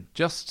handed it in.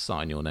 Just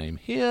sign your name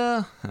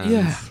here.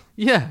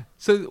 Yeah.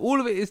 So all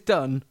of it is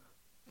done,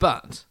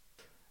 but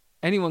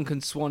anyone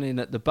can swan in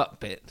at the but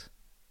bit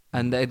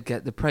and they'd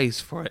get the praise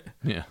for it.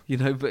 Yeah.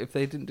 But if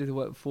they didn't do the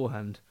work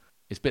beforehand.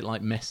 It's a bit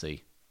like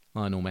Messi.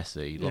 Lionel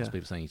Messi. Lots of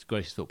people saying he's the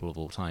greatest footballer of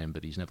all time,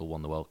 but he's never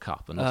won the World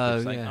Cup. And lots of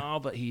people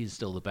saying, but he is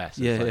still the best.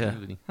 He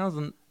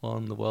hasn't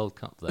won the World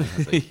Cup, though,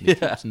 has he? He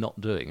keeps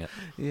not doing it.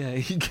 Yeah,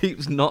 he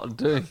keeps not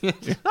doing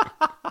it.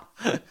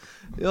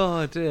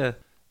 Oh, dear.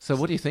 So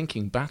what are you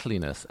thinking?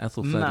 Battliness,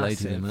 Æthelflæd,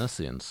 Lady of the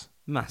Mercians.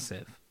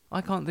 Massive.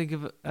 I can't think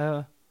of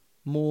a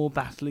more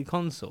battly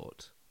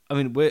consort. I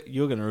mean,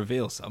 you're going to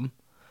reveal some,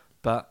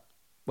 but...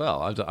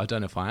 Well, I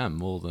don't know if I am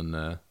more than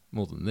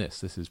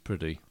this. This is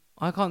pretty...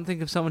 I can't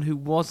think of someone who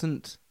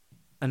wasn't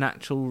an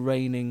actual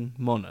reigning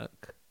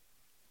monarch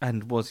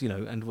and was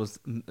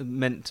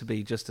meant to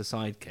be just a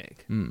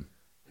sidekick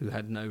who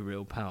had no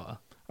real power.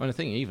 I mean, I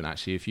think even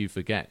actually, if you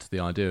forget the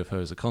idea of her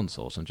as a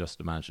consort and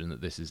just imagine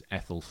that this is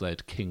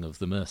Æthelflæd, King of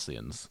the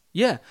Mercians.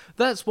 Yeah,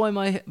 that's why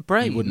my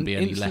brain... You wouldn't be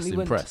any less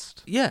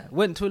impressed.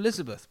 Went to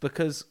Elizabeth,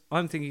 because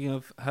I'm thinking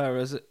of her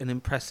as an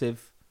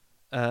impressive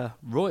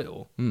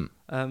royal.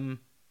 I'm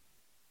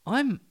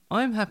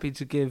happy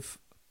to give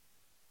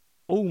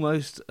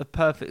almost a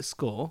perfect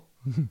score,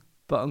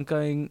 but I'm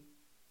going.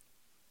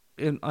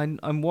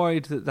 I'm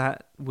worried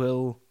that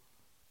will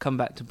come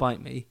back to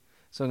bite me.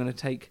 So I'm going to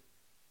take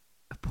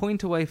a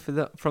point away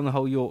from the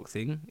whole York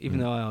thing, even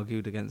though I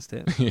argued against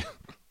it.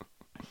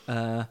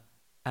 Yeah.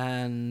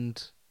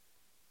 And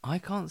I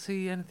can't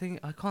see anything.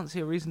 I can't see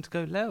a reason to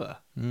go lower.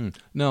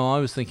 No, I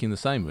was thinking the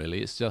same,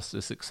 really. It's just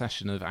a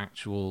succession of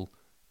actual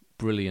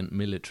brilliant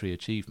military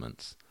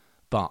achievements.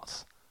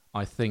 But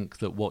I think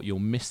that what you're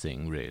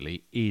missing,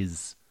 really,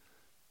 is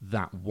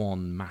that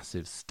one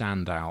massive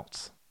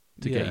standout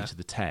to get you to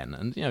the 10.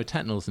 And,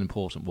 Tetnal's an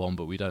important one,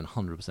 but we don't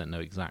 100% know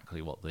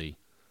exactly what the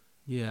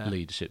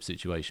leadership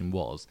situation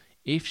was.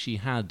 If she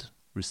had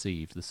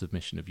received the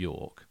submission of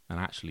York and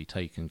actually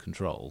taken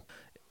control...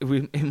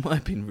 It might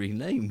have been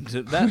renamed.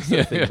 That's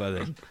the thing by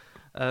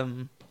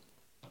then.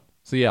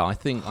 So yeah, I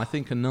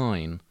think a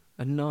 9.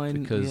 A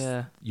 9,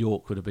 because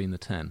York would have been the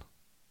 10.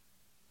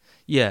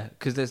 Yeah,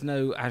 because there's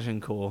no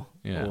Agincourt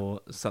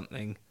or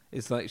something.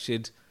 It's like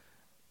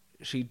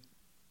she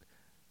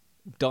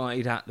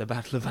died at the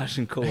Battle of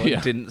Agincourt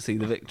and didn't see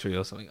the victory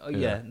or something. Oh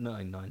yeah,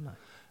 9.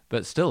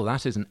 But still,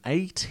 that is an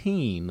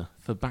 18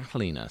 for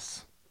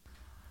battliness.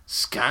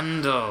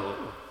 Scandal.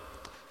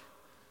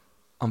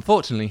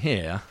 Unfortunately,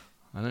 here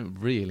I don't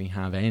really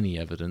have any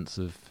evidence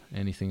of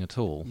anything at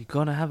all. You've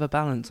got to have a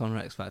balance on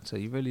Rex Factor,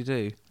 you really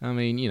do. I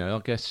mean, I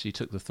guess she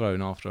took the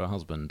throne after her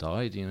husband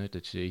died.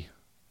 Did she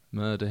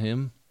murder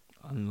him?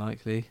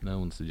 Unlikely. No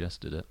one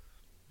suggested it.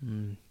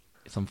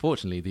 It's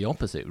unfortunately the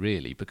opposite,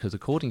 really, because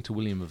according to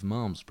William of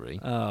Malmesbury...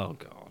 Oh,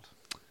 God.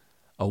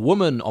 A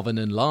woman of an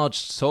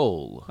enlarged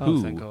soul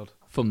who, thank God,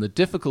 from the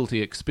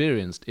difficulty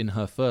experienced in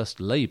her first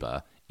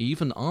labour,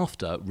 even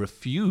after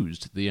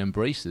refused the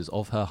embraces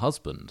of her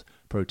husband,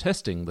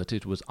 protesting that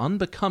it was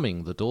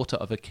unbecoming the daughter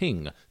of a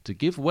king to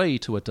give way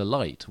to a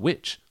delight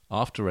which,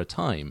 after a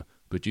time,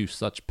 produced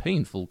such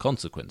painful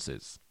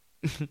consequences.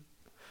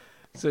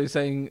 So you're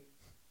saying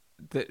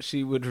that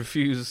she would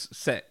refuse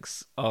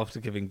sex after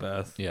giving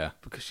birth? Yeah.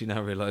 Because she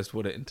now realised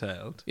what it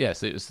entailed?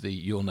 Yes, it was the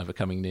 "you're never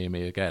coming near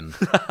me again"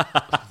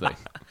 thing.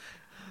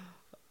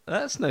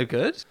 That's no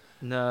good.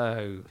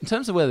 No. In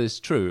terms of whether it's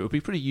true, it would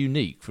be pretty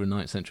unique for a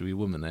 9th century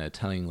woman there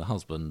telling the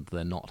husband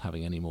they're not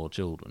having any more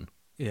children.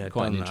 Yeah,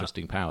 quite an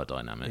interesting power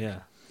dynamic. Yeah,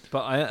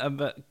 but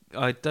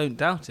I don't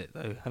doubt it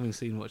though, having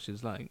seen what she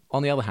was like.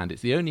 On the other hand,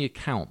 it's the only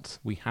account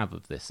we have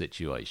of this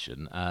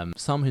situation.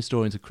 Some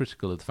historians are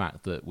critical of the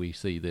fact that we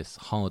see this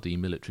hardy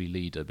military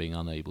leader being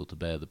unable to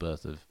bear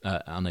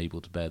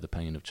the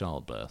pain of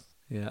childbirth.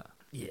 Yeah,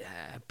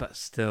 but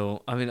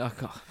still, I mean,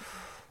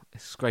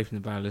 it's scraping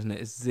the barrel, isn't it?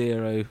 It's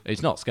 0.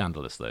 It's not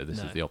scandalous though. This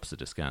is the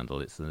opposite of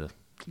scandal. It's a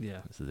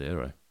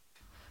 0.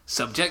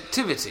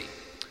 Subjectivity.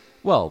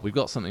 Well, we've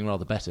got something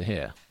rather better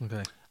here.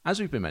 Okay. As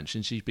we've been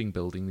mentioned, she's been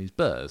building these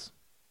burhs,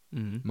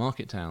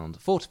 market towns,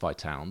 fortified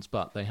towns,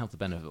 but they have the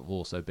benefit of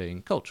also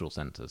being cultural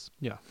centres.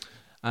 Yeah.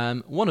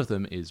 One of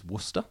them is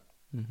Worcester,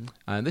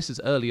 and this is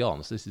early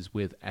on, so this is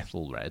with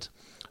Æthelflæd.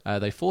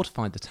 They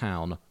fortified the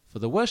town for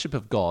the worship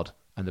of God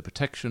and the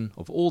protection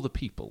of all the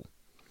people.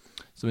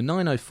 So in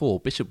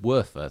 904, Bishop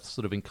Werfurth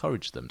sort of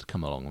encouraged them to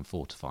come along and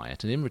fortify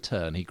it, and in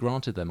return he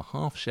granted them a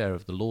half share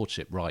of the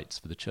lordship rights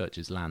for the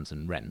church's lands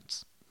and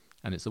rents.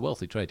 And it's a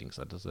wealthy trading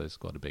centre, so it's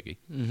quite a biggie.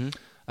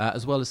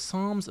 As well as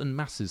psalms and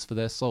masses for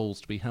their souls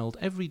to be held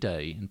every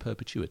day in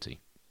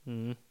perpetuity.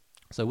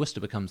 So Worcester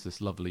becomes this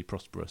lovely,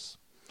 prosperous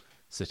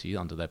city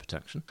under their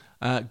protection.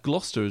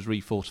 Gloucester is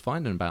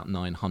refortified in about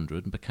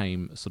 900 and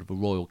became sort of a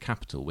royal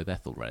capital with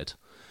Æthelred.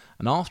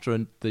 And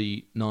after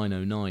the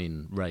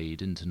 909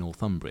 raid into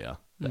Northumbria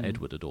that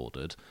Edward had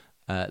ordered,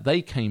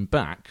 they came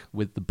back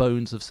with the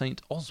bones of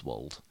St.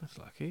 Oswald. That's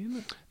lucky, isn't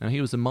it? Now,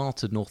 he was a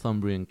martyred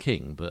Northumbrian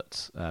king,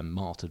 but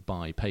martyred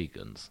by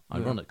pagans.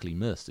 Ironically,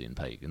 Mercian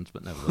pagans,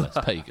 but nevertheless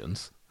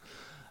pagans.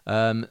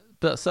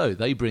 But so,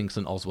 they bring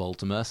St. Oswald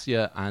to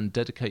Mercia and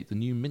dedicate the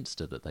new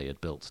minster that they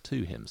had built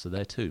to him. So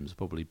their tomb's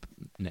probably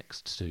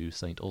next to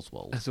St.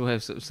 Oswald. That's a way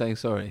of sort of saying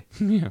sorry.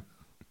 Yeah.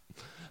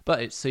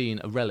 But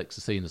relics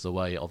are seen as a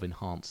way of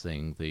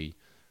enhancing the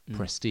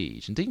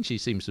prestige. Indeed, she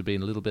seems to have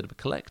been a little bit of a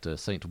collector.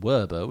 St.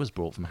 Werburgh was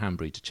brought from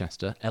Hanbury to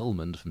Chester,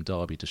 Elmond from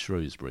Derby to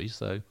Shrewsbury,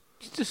 so...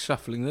 She's just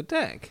shuffling the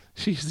deck.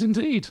 She is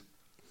indeed.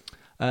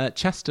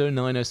 Chester,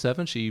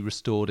 907, she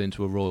restored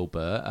into a royal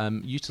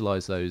burh,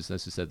 utilised those,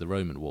 as I said, the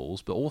Roman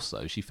walls, but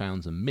also she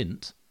found a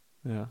mint.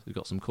 Yeah. So we've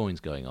got some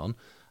coins going on.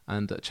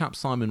 And chap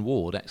Simon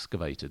Ward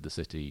excavated the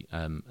city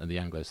and the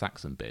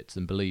Anglo-Saxon bits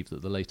and believed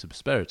that the later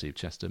prosperity of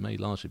Chester may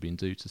largely have been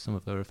due to some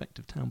of her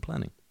effective town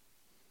planning.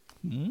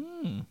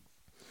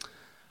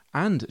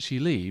 And she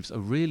leaves a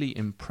really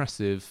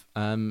impressive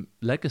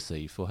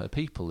legacy for her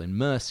people. In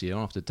Mercia,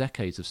 after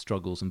decades of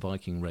struggles and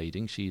Viking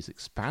raiding, she's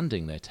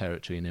expanding their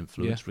territory and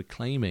influence,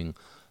 reclaiming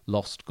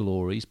lost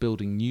glories,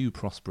 building new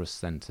prosperous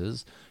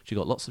centres. She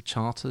got lots of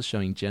charters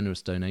showing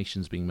generous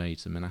donations being made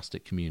to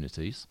monastic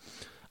communities.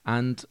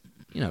 And,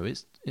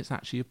 it's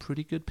actually a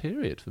pretty good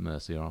period for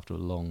Mercia after a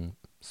long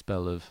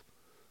spell of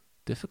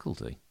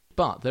difficulty.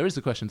 But there is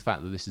a question of the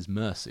fact that this is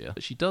Mercia.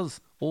 But she does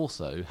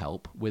also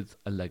help with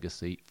a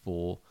legacy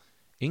for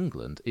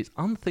England. It's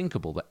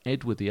unthinkable that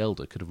Edward the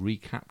Elder could have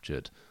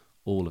recaptured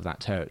all of that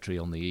territory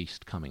on the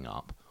east coming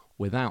up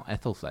without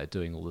Æthelflæd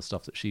doing all the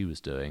stuff that she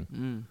was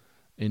doing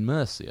in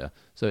Mercia.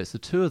 So it's the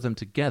two of them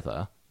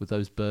together with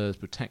those birds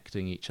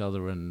protecting each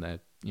other and they're,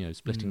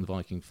 splitting the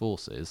Viking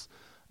forces,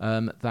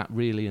 that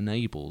really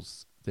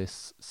enables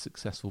this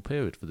successful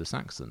period for the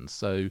Saxons.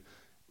 So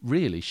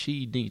really,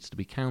 she needs to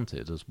be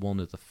counted as one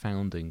of the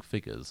founding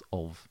figures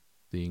of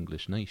the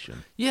English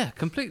nation. Yeah,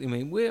 completely. I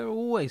mean, we're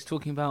always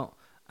talking about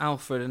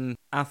Alfred and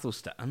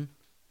Athelstan.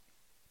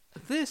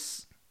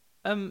 This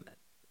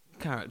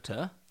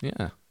character,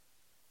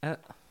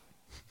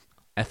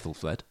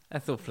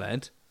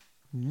 Æthelflæd,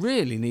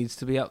 really needs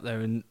to be up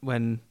there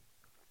when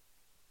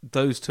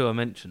those two are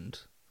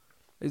mentioned.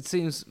 It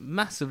seems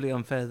massively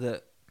unfair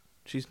that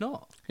she's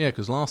not. Yeah,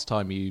 because last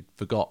time you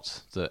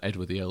forgot that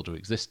Edward the Elder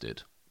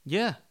existed.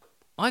 Yeah,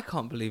 I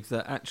can't believe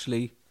that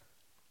actually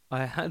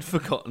I had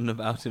forgotten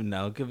about him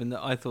now, given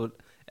that I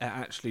thought it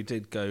actually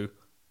did go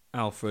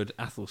Alfred,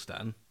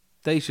 Athelstan.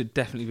 They should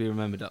definitely be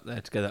remembered up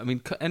there together. I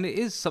mean, and it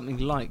is something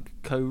like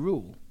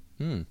co-rule.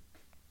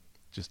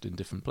 Just in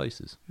different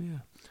places.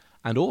 Yeah.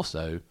 And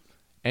also,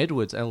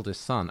 Edward's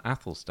eldest son,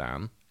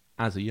 Athelstan,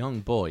 as a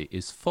young boy,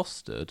 is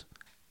fostered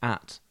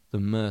at the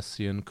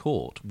Mercian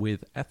court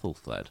with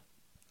Æthelflæd.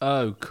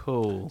 Oh,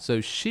 cool.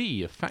 So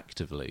she,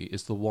 effectively,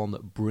 is the one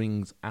that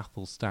brings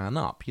Athelstan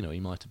up. He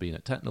might have been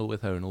at Tetnal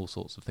with her and all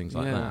sorts of things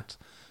like that.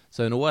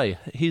 So in a way,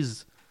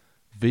 his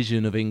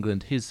vision of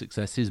England, his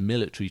success, his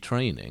military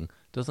training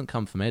doesn't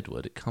come from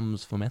Edward, it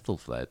comes from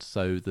Æthelflæd.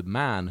 So the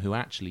man who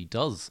actually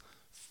does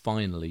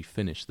finally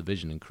finish the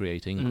vision and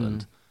create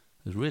England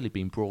has really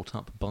been brought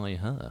up by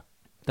her.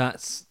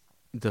 That's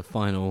the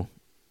final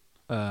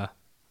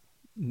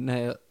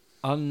nail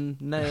in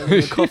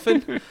the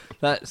coffin.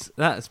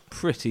 That's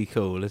pretty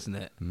cool, isn't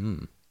it?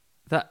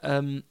 That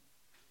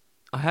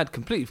I had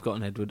completely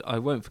forgotten Edward. I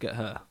won't forget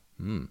her,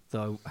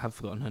 though I have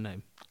forgotten her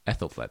name.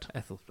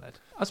 Æthelflæd.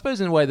 I suppose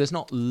in a way there's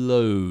not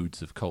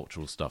loads of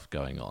cultural stuff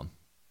going on.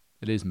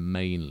 It is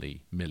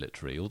mainly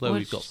military, although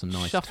we've got some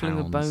nice shuffling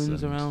towns the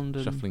bones around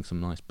and shuffling some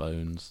nice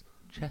bones.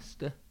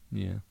 Chester.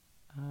 Yeah.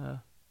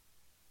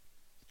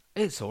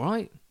 It's all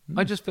right.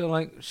 I just feel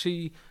like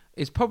she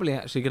is probably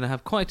actually going to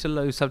have quite a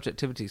low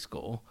subjectivity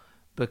score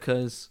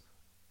because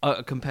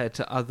compared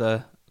to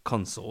other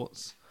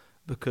consorts,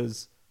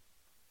 because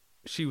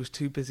she was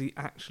too busy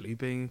actually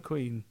being a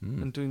queen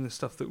and doing the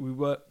stuff that we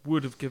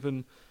would have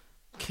given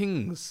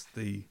kings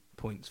the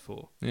points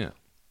for. Yeah.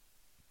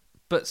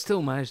 But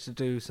still managed to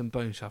do some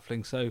bone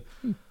shuffling, so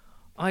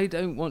I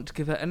don't want to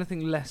give her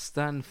anything less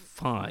than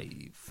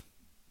 5.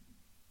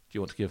 Do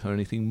you want to give her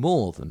anything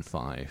more than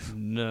 5?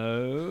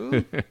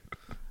 No.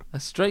 A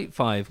straight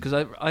 5, because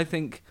I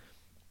think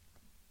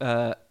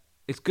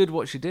it's good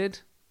what she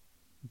did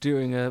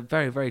during a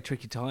very, very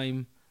tricky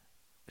time.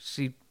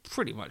 She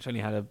pretty much only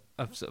had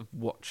a sort of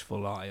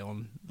watchful eye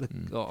on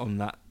on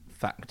that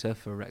factor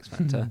for Rex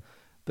Factor.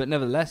 But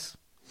nevertheless,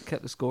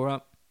 kept the score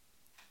up.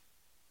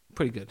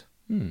 Pretty good.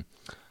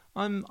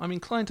 I'm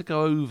inclined to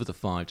go over the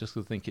 5 just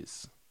because I think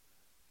it's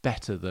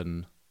better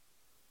than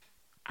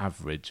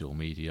average or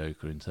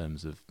mediocre in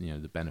terms of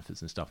the benefits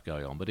and stuff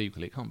going on, but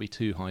equally it can't be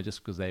too high just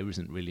because there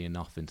isn't really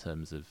enough in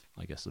terms of,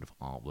 I guess, sort of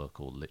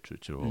artwork or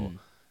literature or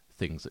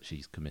things that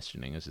she's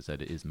commissioning. As I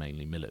said, it is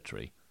mainly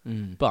military,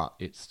 but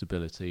it's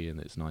stability and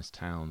it's nice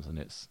towns and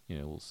it's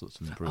all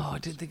sorts of improvements. Oh, I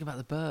didn't think about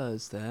the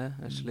birds there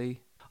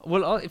actually.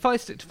 Well, if I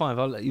stick to 5,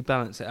 I'll let you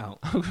balance it out.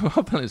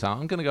 I'll balance it out.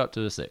 I'm going to go up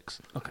to a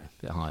 6. Okay.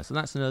 A bit higher. So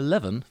that's an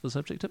 11 for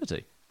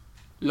subjectivity.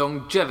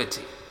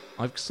 Longevity.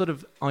 I've sort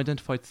of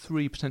identified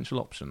 3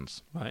 potential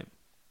options. Right.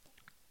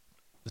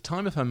 The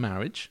time of her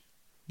marriage,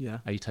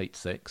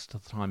 886, to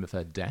the time of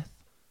her death,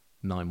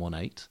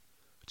 918,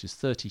 which is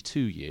 32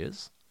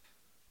 years,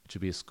 which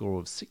would be a score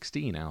of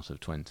 16 out of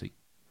 20.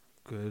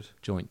 Good.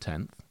 Joint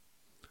 10th.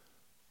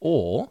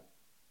 Or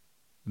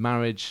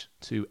marriage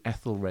to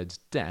Æthelred's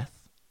death,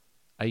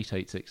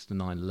 886 to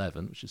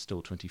 911, which is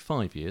still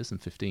 25 years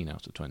and 15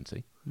 out of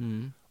 20.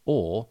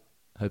 Or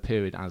her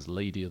period as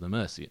Lady of the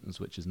Mercians,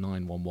 which is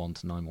 911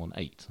 to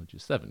 918, which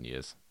is 7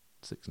 years,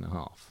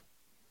 6.5.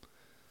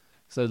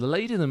 So the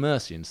Lady of the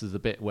Mercians is the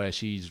bit where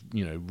she's,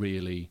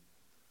 really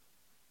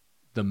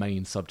the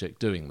main subject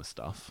doing the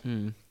stuff.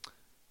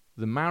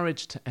 The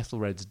marriage to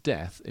Æthelred's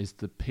death is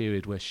the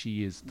period where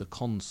she is the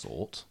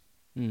consort,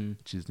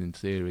 which is in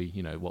theory,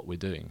 what we're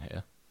doing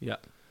here. Yeah.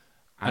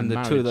 And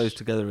the two of those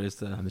together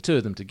And the two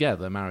of them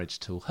together, marriage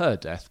till her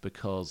death,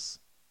 because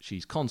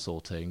she's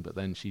consorting, but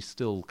then she's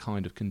still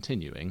kind of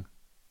continuing,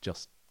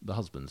 just the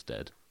husband's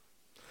dead.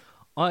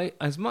 I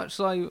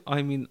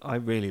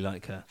really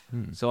like her.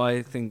 So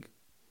I think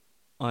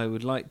I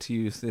would like to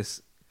use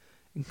this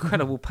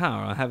incredible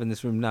power I have in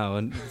this room now,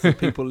 and for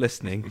people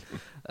listening,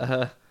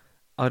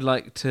 I'd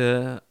like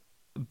to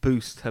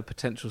boost her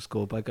potential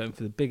score by going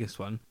for the biggest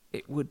one.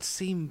 It would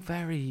seem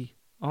very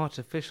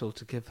artificial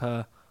to give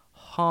her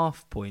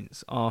half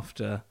points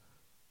after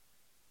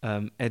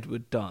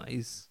Edward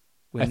dies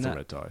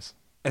Æthelflæd dies.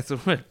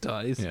 Æthelflæd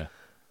dies. Yeah.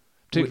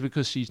 Particularly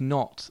because she's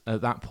not,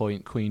 at that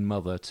point, Queen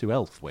Mother to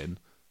Elfwyn,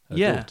 her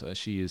daughter.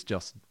 She is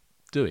just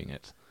doing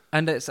it.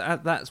 And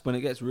that's when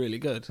it gets really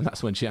good. And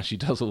that's when she actually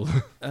does all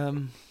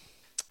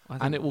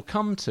and it will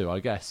come to,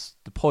 I guess,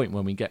 the point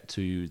when we get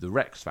to the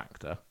Rex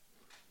Factor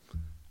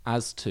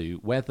as to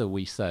whether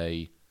we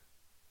say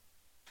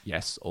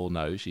yes or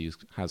no, she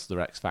has the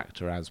Rex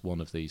Factor as one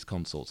of these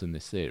consorts in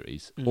this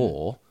series,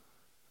 or,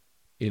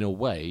 in a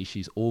way,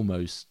 she's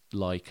almost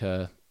like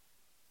a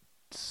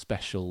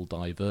special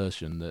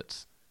diversion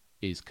that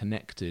is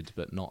connected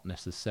but not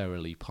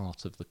necessarily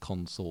part of the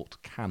consort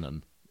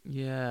canon.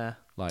 Yeah.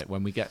 Like,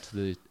 when we get to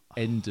the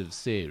end of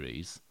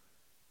series,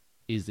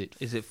 is it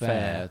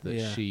fair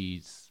that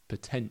she's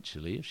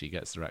potentially, if she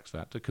gets the Rex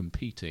Factor,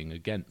 competing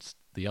against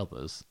the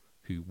others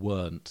who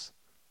weren't...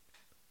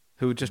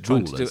 Who were just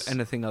trying to do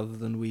anything other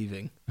than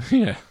weaving.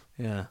 Yeah.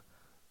 Yeah.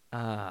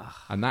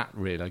 And that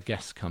really, I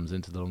guess, comes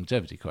into the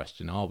longevity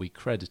question. Are we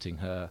crediting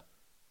her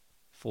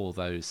for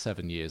those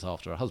 7 years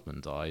after her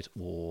husband died,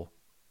 or,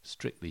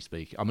 strictly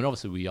speaking... I mean,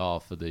 obviously we are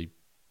for the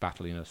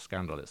battling of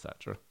scandal,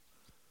 etc.,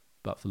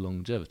 but for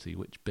longevity,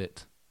 which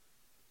bit?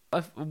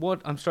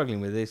 What I'm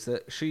struggling with is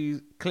that she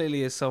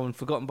clearly is someone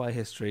forgotten by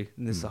history,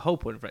 and this is the whole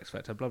point of Rex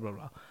Factor, blah, blah,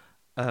 blah,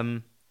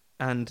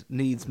 and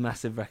needs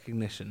massive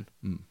recognition.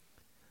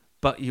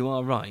 But you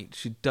are right,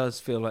 she does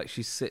feel like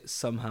she sits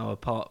somehow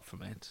apart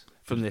from it,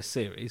 from this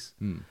series.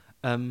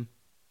 And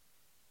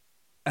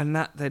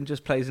that then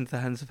just plays into the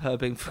hands of her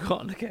being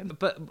forgotten again.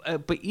 But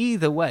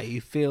either way,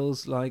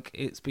 feels like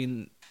it's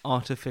been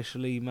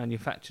artificially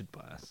manufactured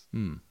by us.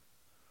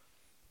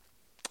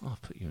 I'll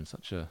put you in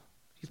such a...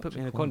 You put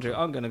me in a quandary.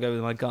 I'm going to go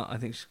with my gut. I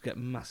think she'll get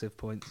massive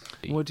points.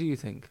 What do you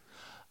think?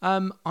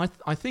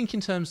 I think in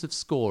terms of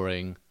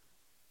scoring,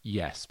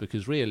 yes,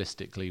 because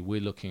realistically,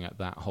 we're looking at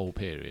that whole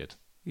period.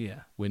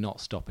 Yeah. We're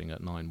not stopping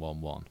at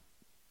 911.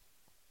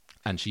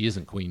 And she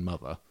isn't Queen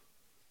Mother.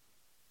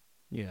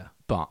 Yeah.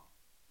 But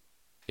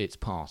it's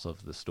part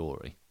of the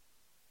story.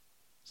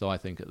 So I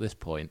think at this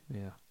point,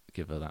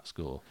 give her that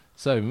score.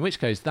 So in which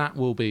case, that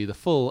will be the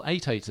full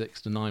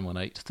 886 to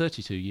 918,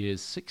 32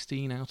 years,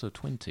 16 out of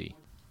 20.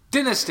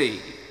 Dynasty,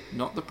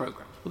 not the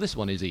programme. Well, this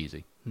one is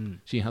easy.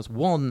 She has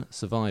one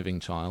surviving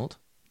child.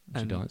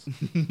 She dies.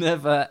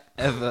 Never,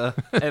 ever,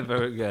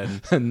 ever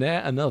again. And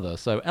there another.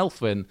 So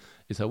Elfwyn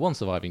is her one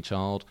surviving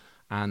child.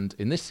 And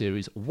in this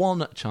series,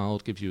 one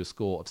child gives you a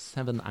score of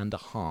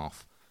 7.5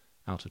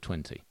 out of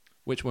 20.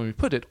 Which, when we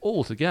put it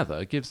all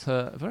together, gives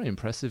her a very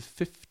impressive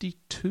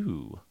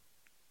 52.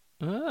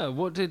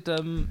 What did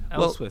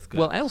Ellsworth get?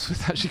 Well,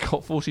 Ellsworth actually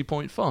got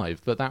 40.5,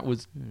 but that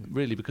was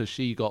really because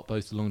she got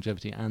both the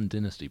longevity and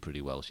dynasty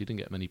pretty well. She didn't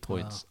get many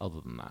points other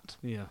than that.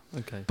 Yeah,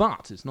 okay.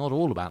 But it's not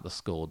all about the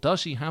score. Does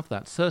she have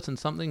that certain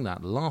something,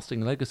 that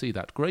lasting legacy,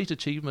 that great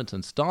achievement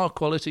and star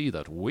quality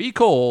that we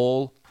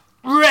call...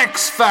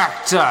 Rex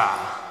Factor!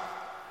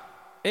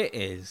 It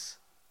is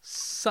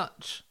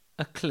such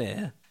a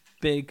clear,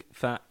 big,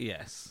 fat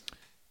yes.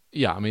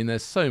 Yeah, I mean,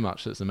 there's so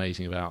much that's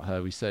amazing about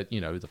her. We said,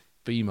 the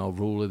female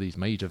ruler, these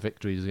major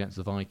victories against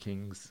the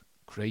Vikings,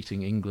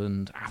 creating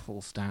England,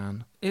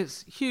 Athelstan.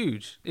 It's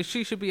huge.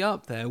 She should be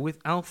up there with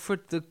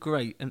Alfred the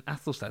Great and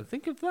Athelstan.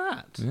 Think of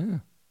that. Yeah.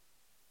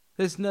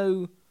 There's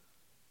no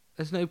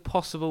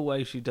possible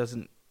way she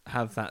doesn't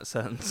have that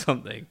certain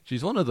something.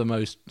 She's one of the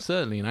most,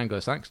 certainly in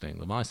Anglo-Saxon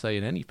England, I say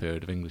in any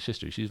period of English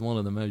history, she's one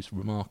of the most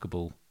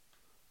remarkable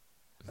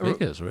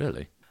figures,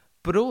 really.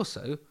 But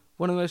also,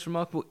 one of the most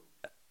remarkable...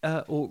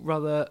 or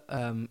rather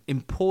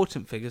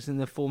important figures in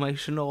the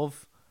formation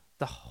of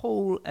the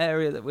whole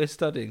area that we're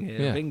studying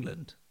here of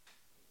England.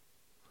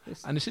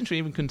 And it's interesting,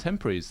 even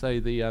contemporaries say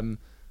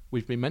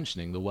we've been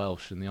mentioning the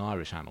Welsh and the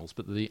Irish annals,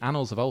 but the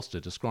Annals of Ulster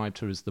described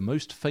her as the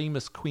most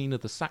famous queen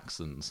of the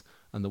Saxons,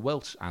 and the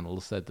Welsh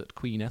annals said that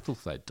Queen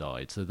Æthelflæd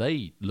died, so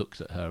they looked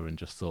at her and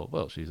just thought,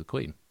 well, she's a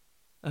queen.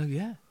 Oh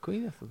yeah,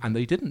 Queen Æthelflæd. And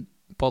they didn't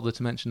bother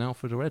to mention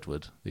Alfred or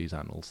Edward, these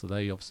annals, so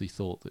they obviously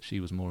thought that she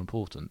was more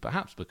important,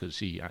 perhaps because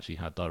she actually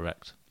had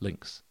direct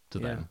links to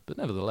them, but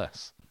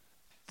nevertheless.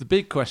 The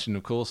big question,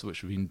 of course,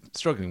 which we've been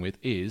struggling with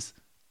is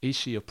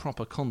she a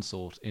proper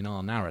consort in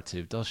our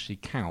narrative? Does she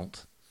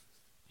count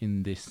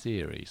in this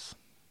series?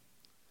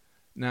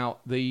 Now,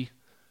 the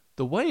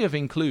way of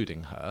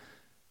including her,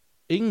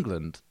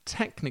 England,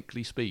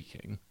 technically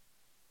speaking,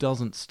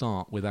 doesn't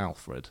start with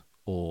Alfred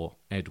or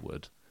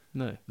Edward.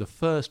 No. The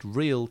first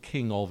real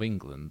king of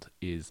England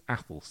is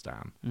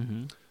Athelstan.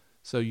 Mm-hmm.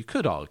 So you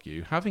could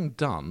argue, having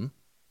done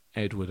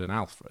Edward and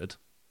Alfred,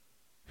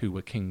 who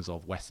were kings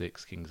of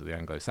Wessex, kings of the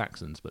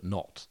Anglo-Saxons, but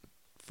not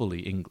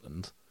fully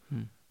England,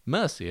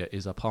 Mercia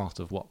is a part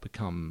of what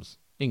becomes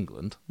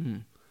England,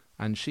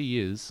 and she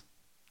is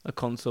a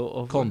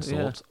consort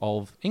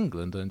of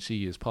England, and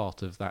she is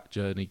part of that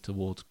journey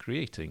towards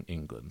creating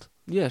England.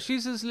 Yeah,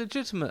 she's as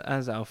legitimate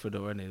as Alfred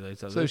or any of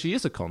those others. So she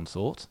is a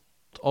consort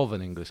of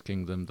an English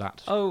kingdom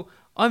that... Oh,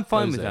 I'm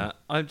fine with that.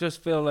 I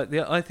just feel like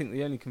I think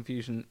the only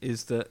confusion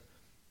is that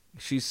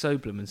she's so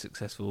blooming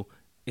successful,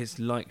 it's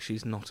like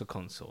she's not a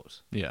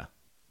consort. Yeah.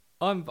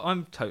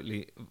 I'm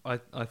totally.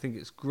 I think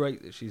it's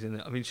great that she's in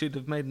it. I mean, she'd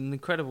have made an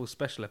incredible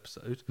special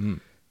episode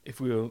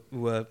if we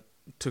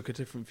took a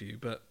different view.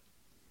 But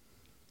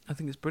I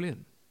think it's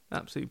brilliant,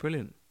 absolutely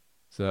brilliant.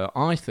 So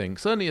I think,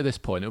 certainly at this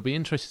point, it'll be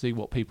interesting to see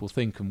what people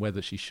think and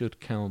whether she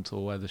should count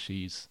or whether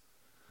she's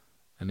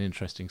an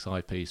interesting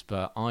side piece.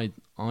 But I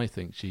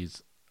think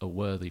she's a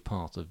worthy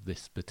part of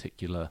this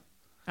particular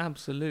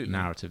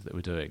narrative that we're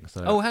doing.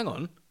 So, oh, hang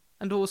on.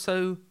 And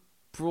also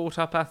brought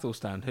up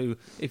Æthelflæd, who,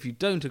 if you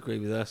don't agree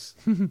with us,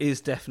 is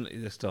definitely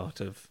the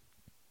start of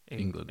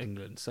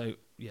England. So,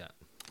 yeah,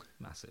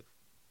 massive.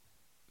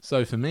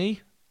 So for me,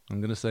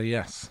 I'm going to say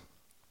yes.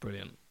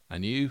 Brilliant.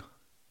 And you?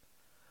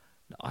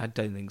 No, I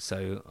don't think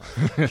so.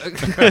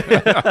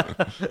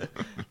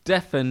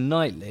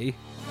 Definitely.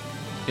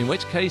 In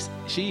which case,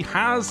 she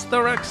has the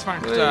Rex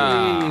Factor.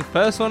 Whee!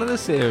 First one of the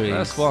series.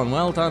 First one.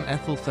 Well done,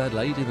 Æthelflæd,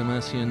 Lady of the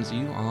Mercians.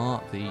 You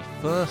are the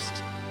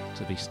first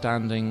to be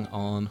standing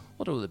on...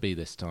 What will it be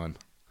this time?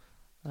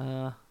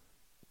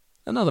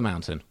 Another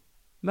mountain.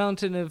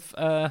 Mountain of...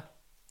 Well,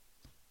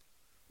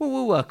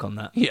 we'll work on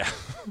that. Yeah.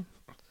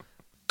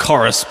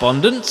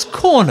 Correspondence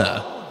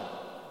Corner.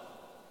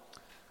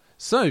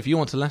 So, if you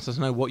want to let us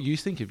know what you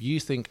think, if you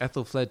think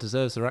Æthelflæd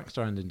deserves the Rex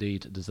Factor and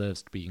indeed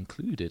deserves to be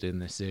included in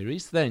this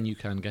series, then you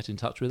can get in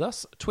touch with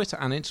us. Twitter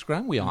and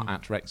Instagram, we are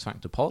at Rex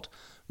Factor Pod.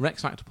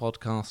 Rex Factor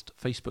Podcast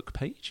Facebook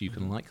page, you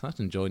can like that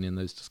and join in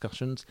those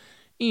discussions.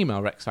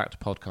 Email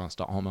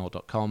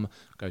rexfactorpodcast@hotmail.com,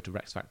 go to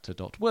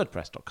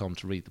rexfactor.wordpress.com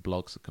to read the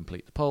blogs and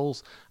complete the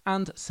polls,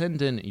 and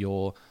send in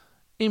your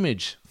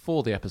image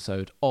for the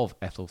episode of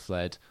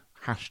Æthelflæd,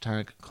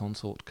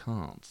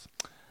 #consortcards.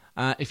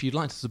 If you'd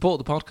like to support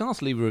the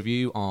podcast, leave a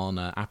review on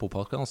Apple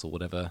Podcasts or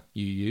whatever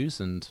you use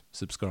and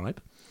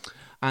subscribe.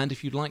 And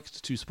if you'd like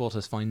to support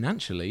us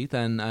financially,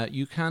 then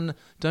you can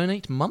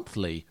donate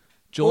monthly.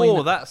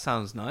 That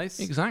sounds nice.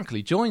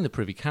 Exactly. Join the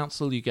Privy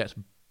Council. You get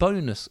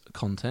bonus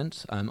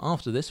content.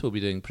 After this, we'll be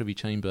doing Privy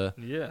Chamber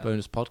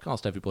bonus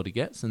podcast everybody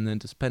gets. And then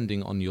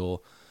depending on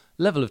your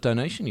level of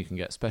donation, you can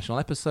get special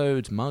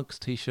episodes, mugs,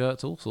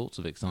 T-shirts, all sorts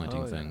of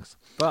exciting things.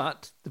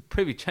 But the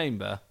Privy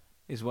Chamber...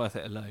 is worth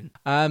it alone.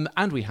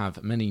 And we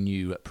have many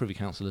new Privy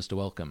Councillors to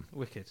welcome.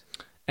 Wicked.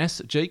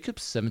 S.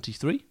 Jacobs,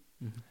 73.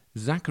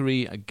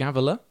 Zachary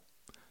Gavila.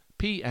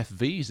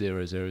 PFV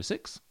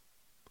 006.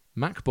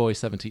 Macboy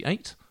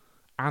 78.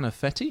 Anna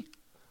Fetty.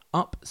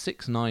 Up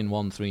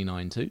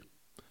 691392.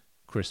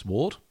 Chris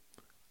Ward.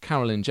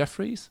 Carolyn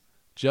Jeffries.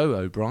 Joe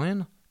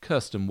O'Brien.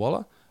 Kirsten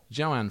Waller.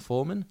 Joanne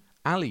Foreman.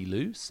 Ali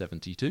Lou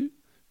 72.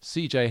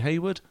 CJ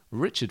Hayward,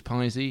 Richard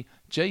Pisey,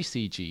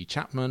 JCG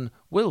Chapman,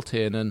 Will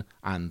Tiernan,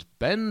 and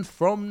Ben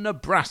from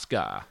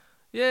Nebraska.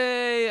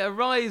 Yay!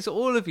 Arise,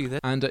 all of you there.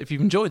 And if you've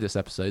enjoyed this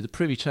episode, the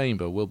Privy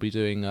Chamber will be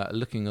doing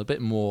looking a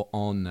bit more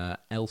on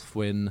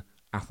Ælfwine,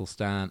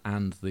 Athelstan,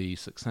 and the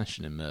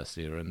succession in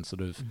Mercia, and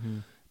sort of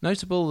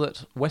notable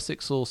that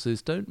Wessex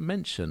sources don't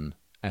mention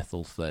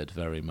Æthelflæd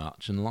very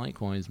much, and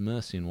likewise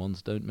Mercian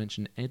ones don't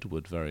mention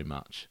Edward very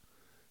much.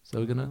 So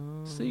we're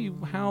going to see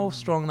how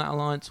strong that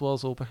alliance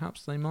was, or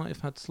perhaps they might have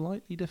had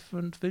slightly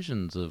different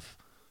visions of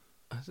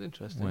That's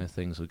interesting. where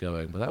things were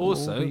going. But that will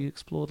all be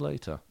explored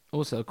later.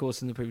 Also, of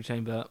course, in the Privy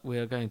Chamber, we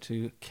are going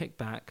to kick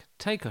back,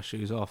 take our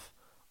shoes off.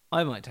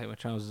 I might take my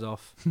trousers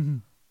off,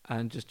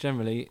 and just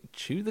generally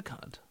chew the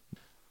cud.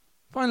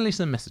 Finally,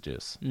 some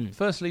messages.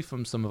 Firstly,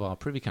 from some of our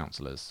Privy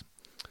Councillors.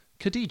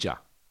 Khadija.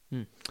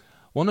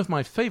 One of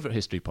my favourite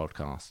history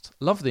podcasts.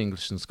 Love the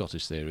English and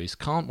Scottish series.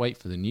 Can't wait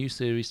for the new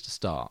series to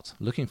start.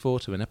 Looking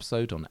forward to an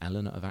episode on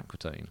Eleanor of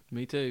Aquitaine.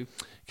 Me too.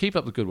 Keep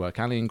up the good work,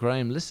 Ali and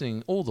Graham,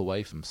 listening all the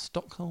way from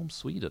Stockholm,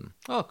 Sweden.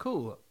 Oh,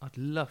 cool. I'd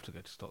love to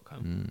go to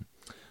Stockholm.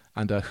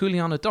 And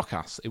Juliana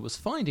Docas. It was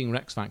finding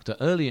Rex Factor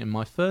early in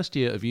my first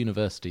year of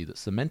university that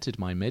cemented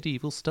my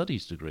medieval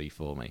studies degree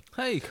for me.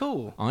 Hey,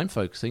 cool. I'm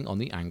focusing on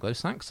the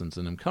Anglo-Saxons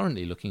and am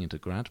currently looking into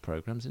grad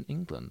programmes in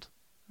England.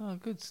 Oh,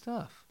 good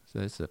stuff. So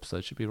this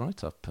episode should be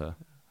right up.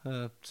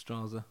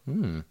 Strasser.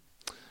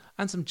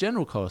 And some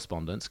general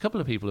correspondence. A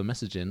couple of people are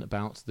messaging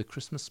about the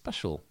Christmas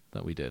special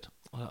that we did.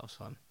 Oh, that was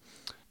fun.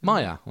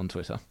 Maya on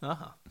Twitter.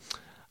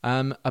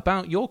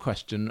 About your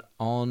question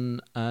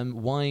on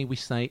why we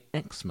say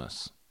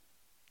Xmas.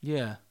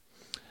 Yeah.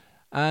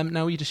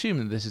 Now, we'd assume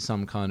that this is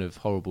some kind of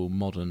horrible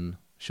modern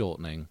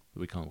shortening that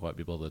we can't quite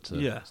be bothered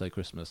to say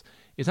Christmas.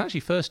 It's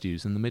actually first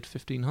used in the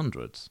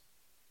mid-1500s.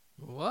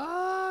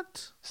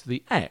 What? So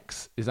the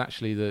X is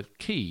actually the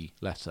key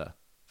letter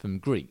from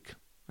Greek,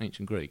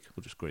 ancient Greek,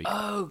 or just Greek.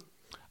 Oh,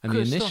 and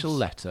Christos. the initial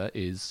letter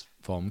is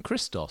from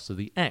Christos. So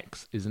the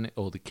X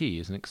or the key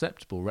is an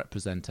acceptable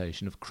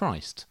representation of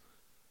Christ,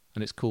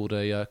 and it's called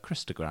a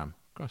Christogram.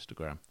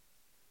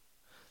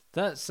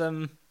 That's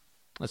a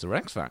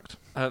Rex fact.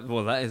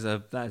 Well, that is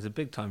a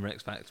big time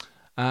Rex fact.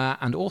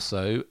 And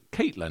also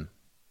Caitlin.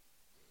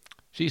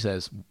 She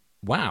says,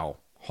 "Wow,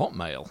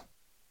 Hotmail."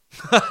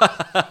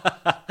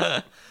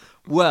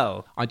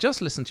 Well, I just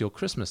listened to your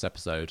Christmas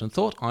episode and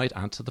thought I'd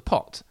add to the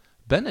pot.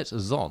 Bennett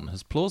Zon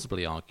has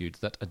plausibly argued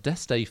that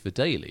Adeste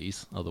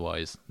Fideles,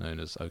 otherwise known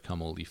as O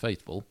Come All Ye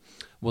Faithful,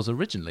 was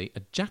originally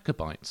a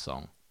Jacobite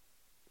song.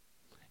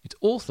 Its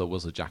author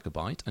was a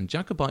Jacobite, and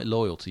Jacobite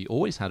loyalty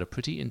always had a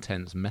pretty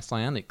intense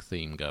messianic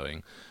theme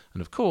going.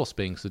 And of course,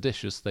 being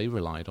seditious, they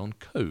relied on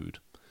code.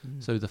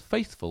 So the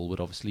faithful would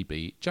obviously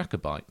be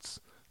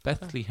Jacobites.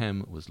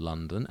 Bethlehem was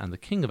London, and the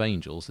King of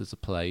Angels is a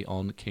play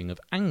on King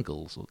of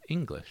Angles, or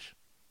English.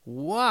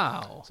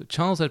 Wow. So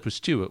Charles Edward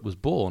Stuart was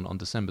born on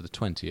December the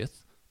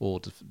 20th, or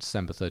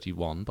December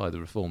 31 by the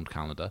Reformed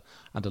calendar,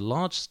 and a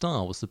large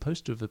star was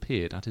supposed to have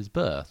appeared at his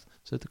birth,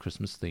 so the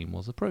Christmas theme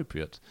was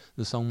appropriate.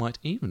 The song might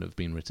even have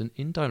been written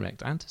in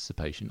direct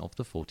anticipation of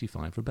the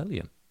 45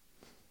 Rebellion.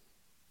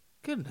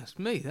 Goodness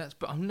me,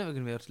 but I'm never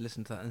going to be able to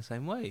listen to that in the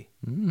same way.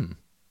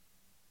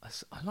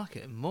 I like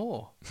it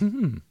more.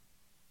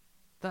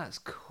 That's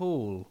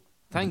cool.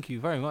 Thank you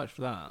very much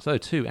for that. So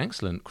 2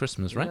 excellent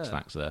Christmas Rex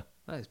facts there.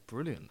 That is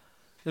brilliant. In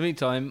the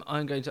meantime,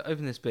 I'm going to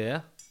open this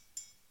beer,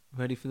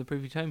 ready for the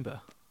preview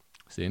chamber.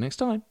 See you next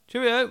time.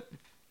 Cheerio!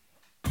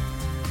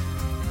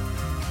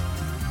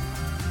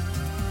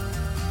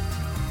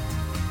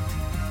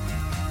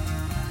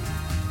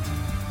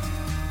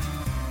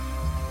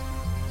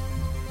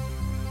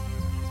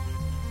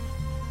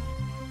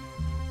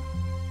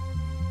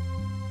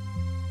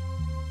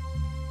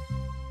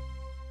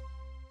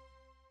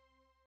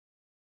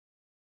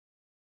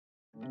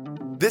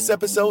 This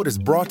episode is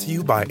brought to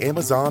you by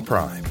Amazon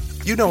Prime.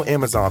 You know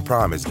Amazon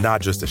Prime is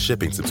not just a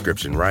shipping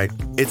subscription, right?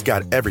 It's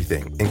got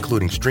everything,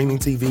 including streaming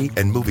TV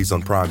and movies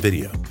on Prime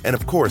Video. And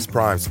of course,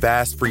 Prime's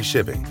fast, free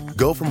shipping.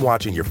 Go from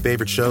watching your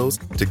favorite shows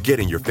to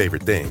getting your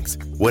favorite things.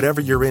 Whatever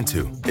you're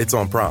into, it's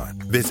on Prime.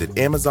 Visit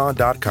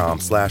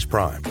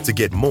Amazon.com/Prime to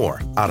get more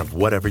out of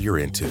whatever you're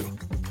into.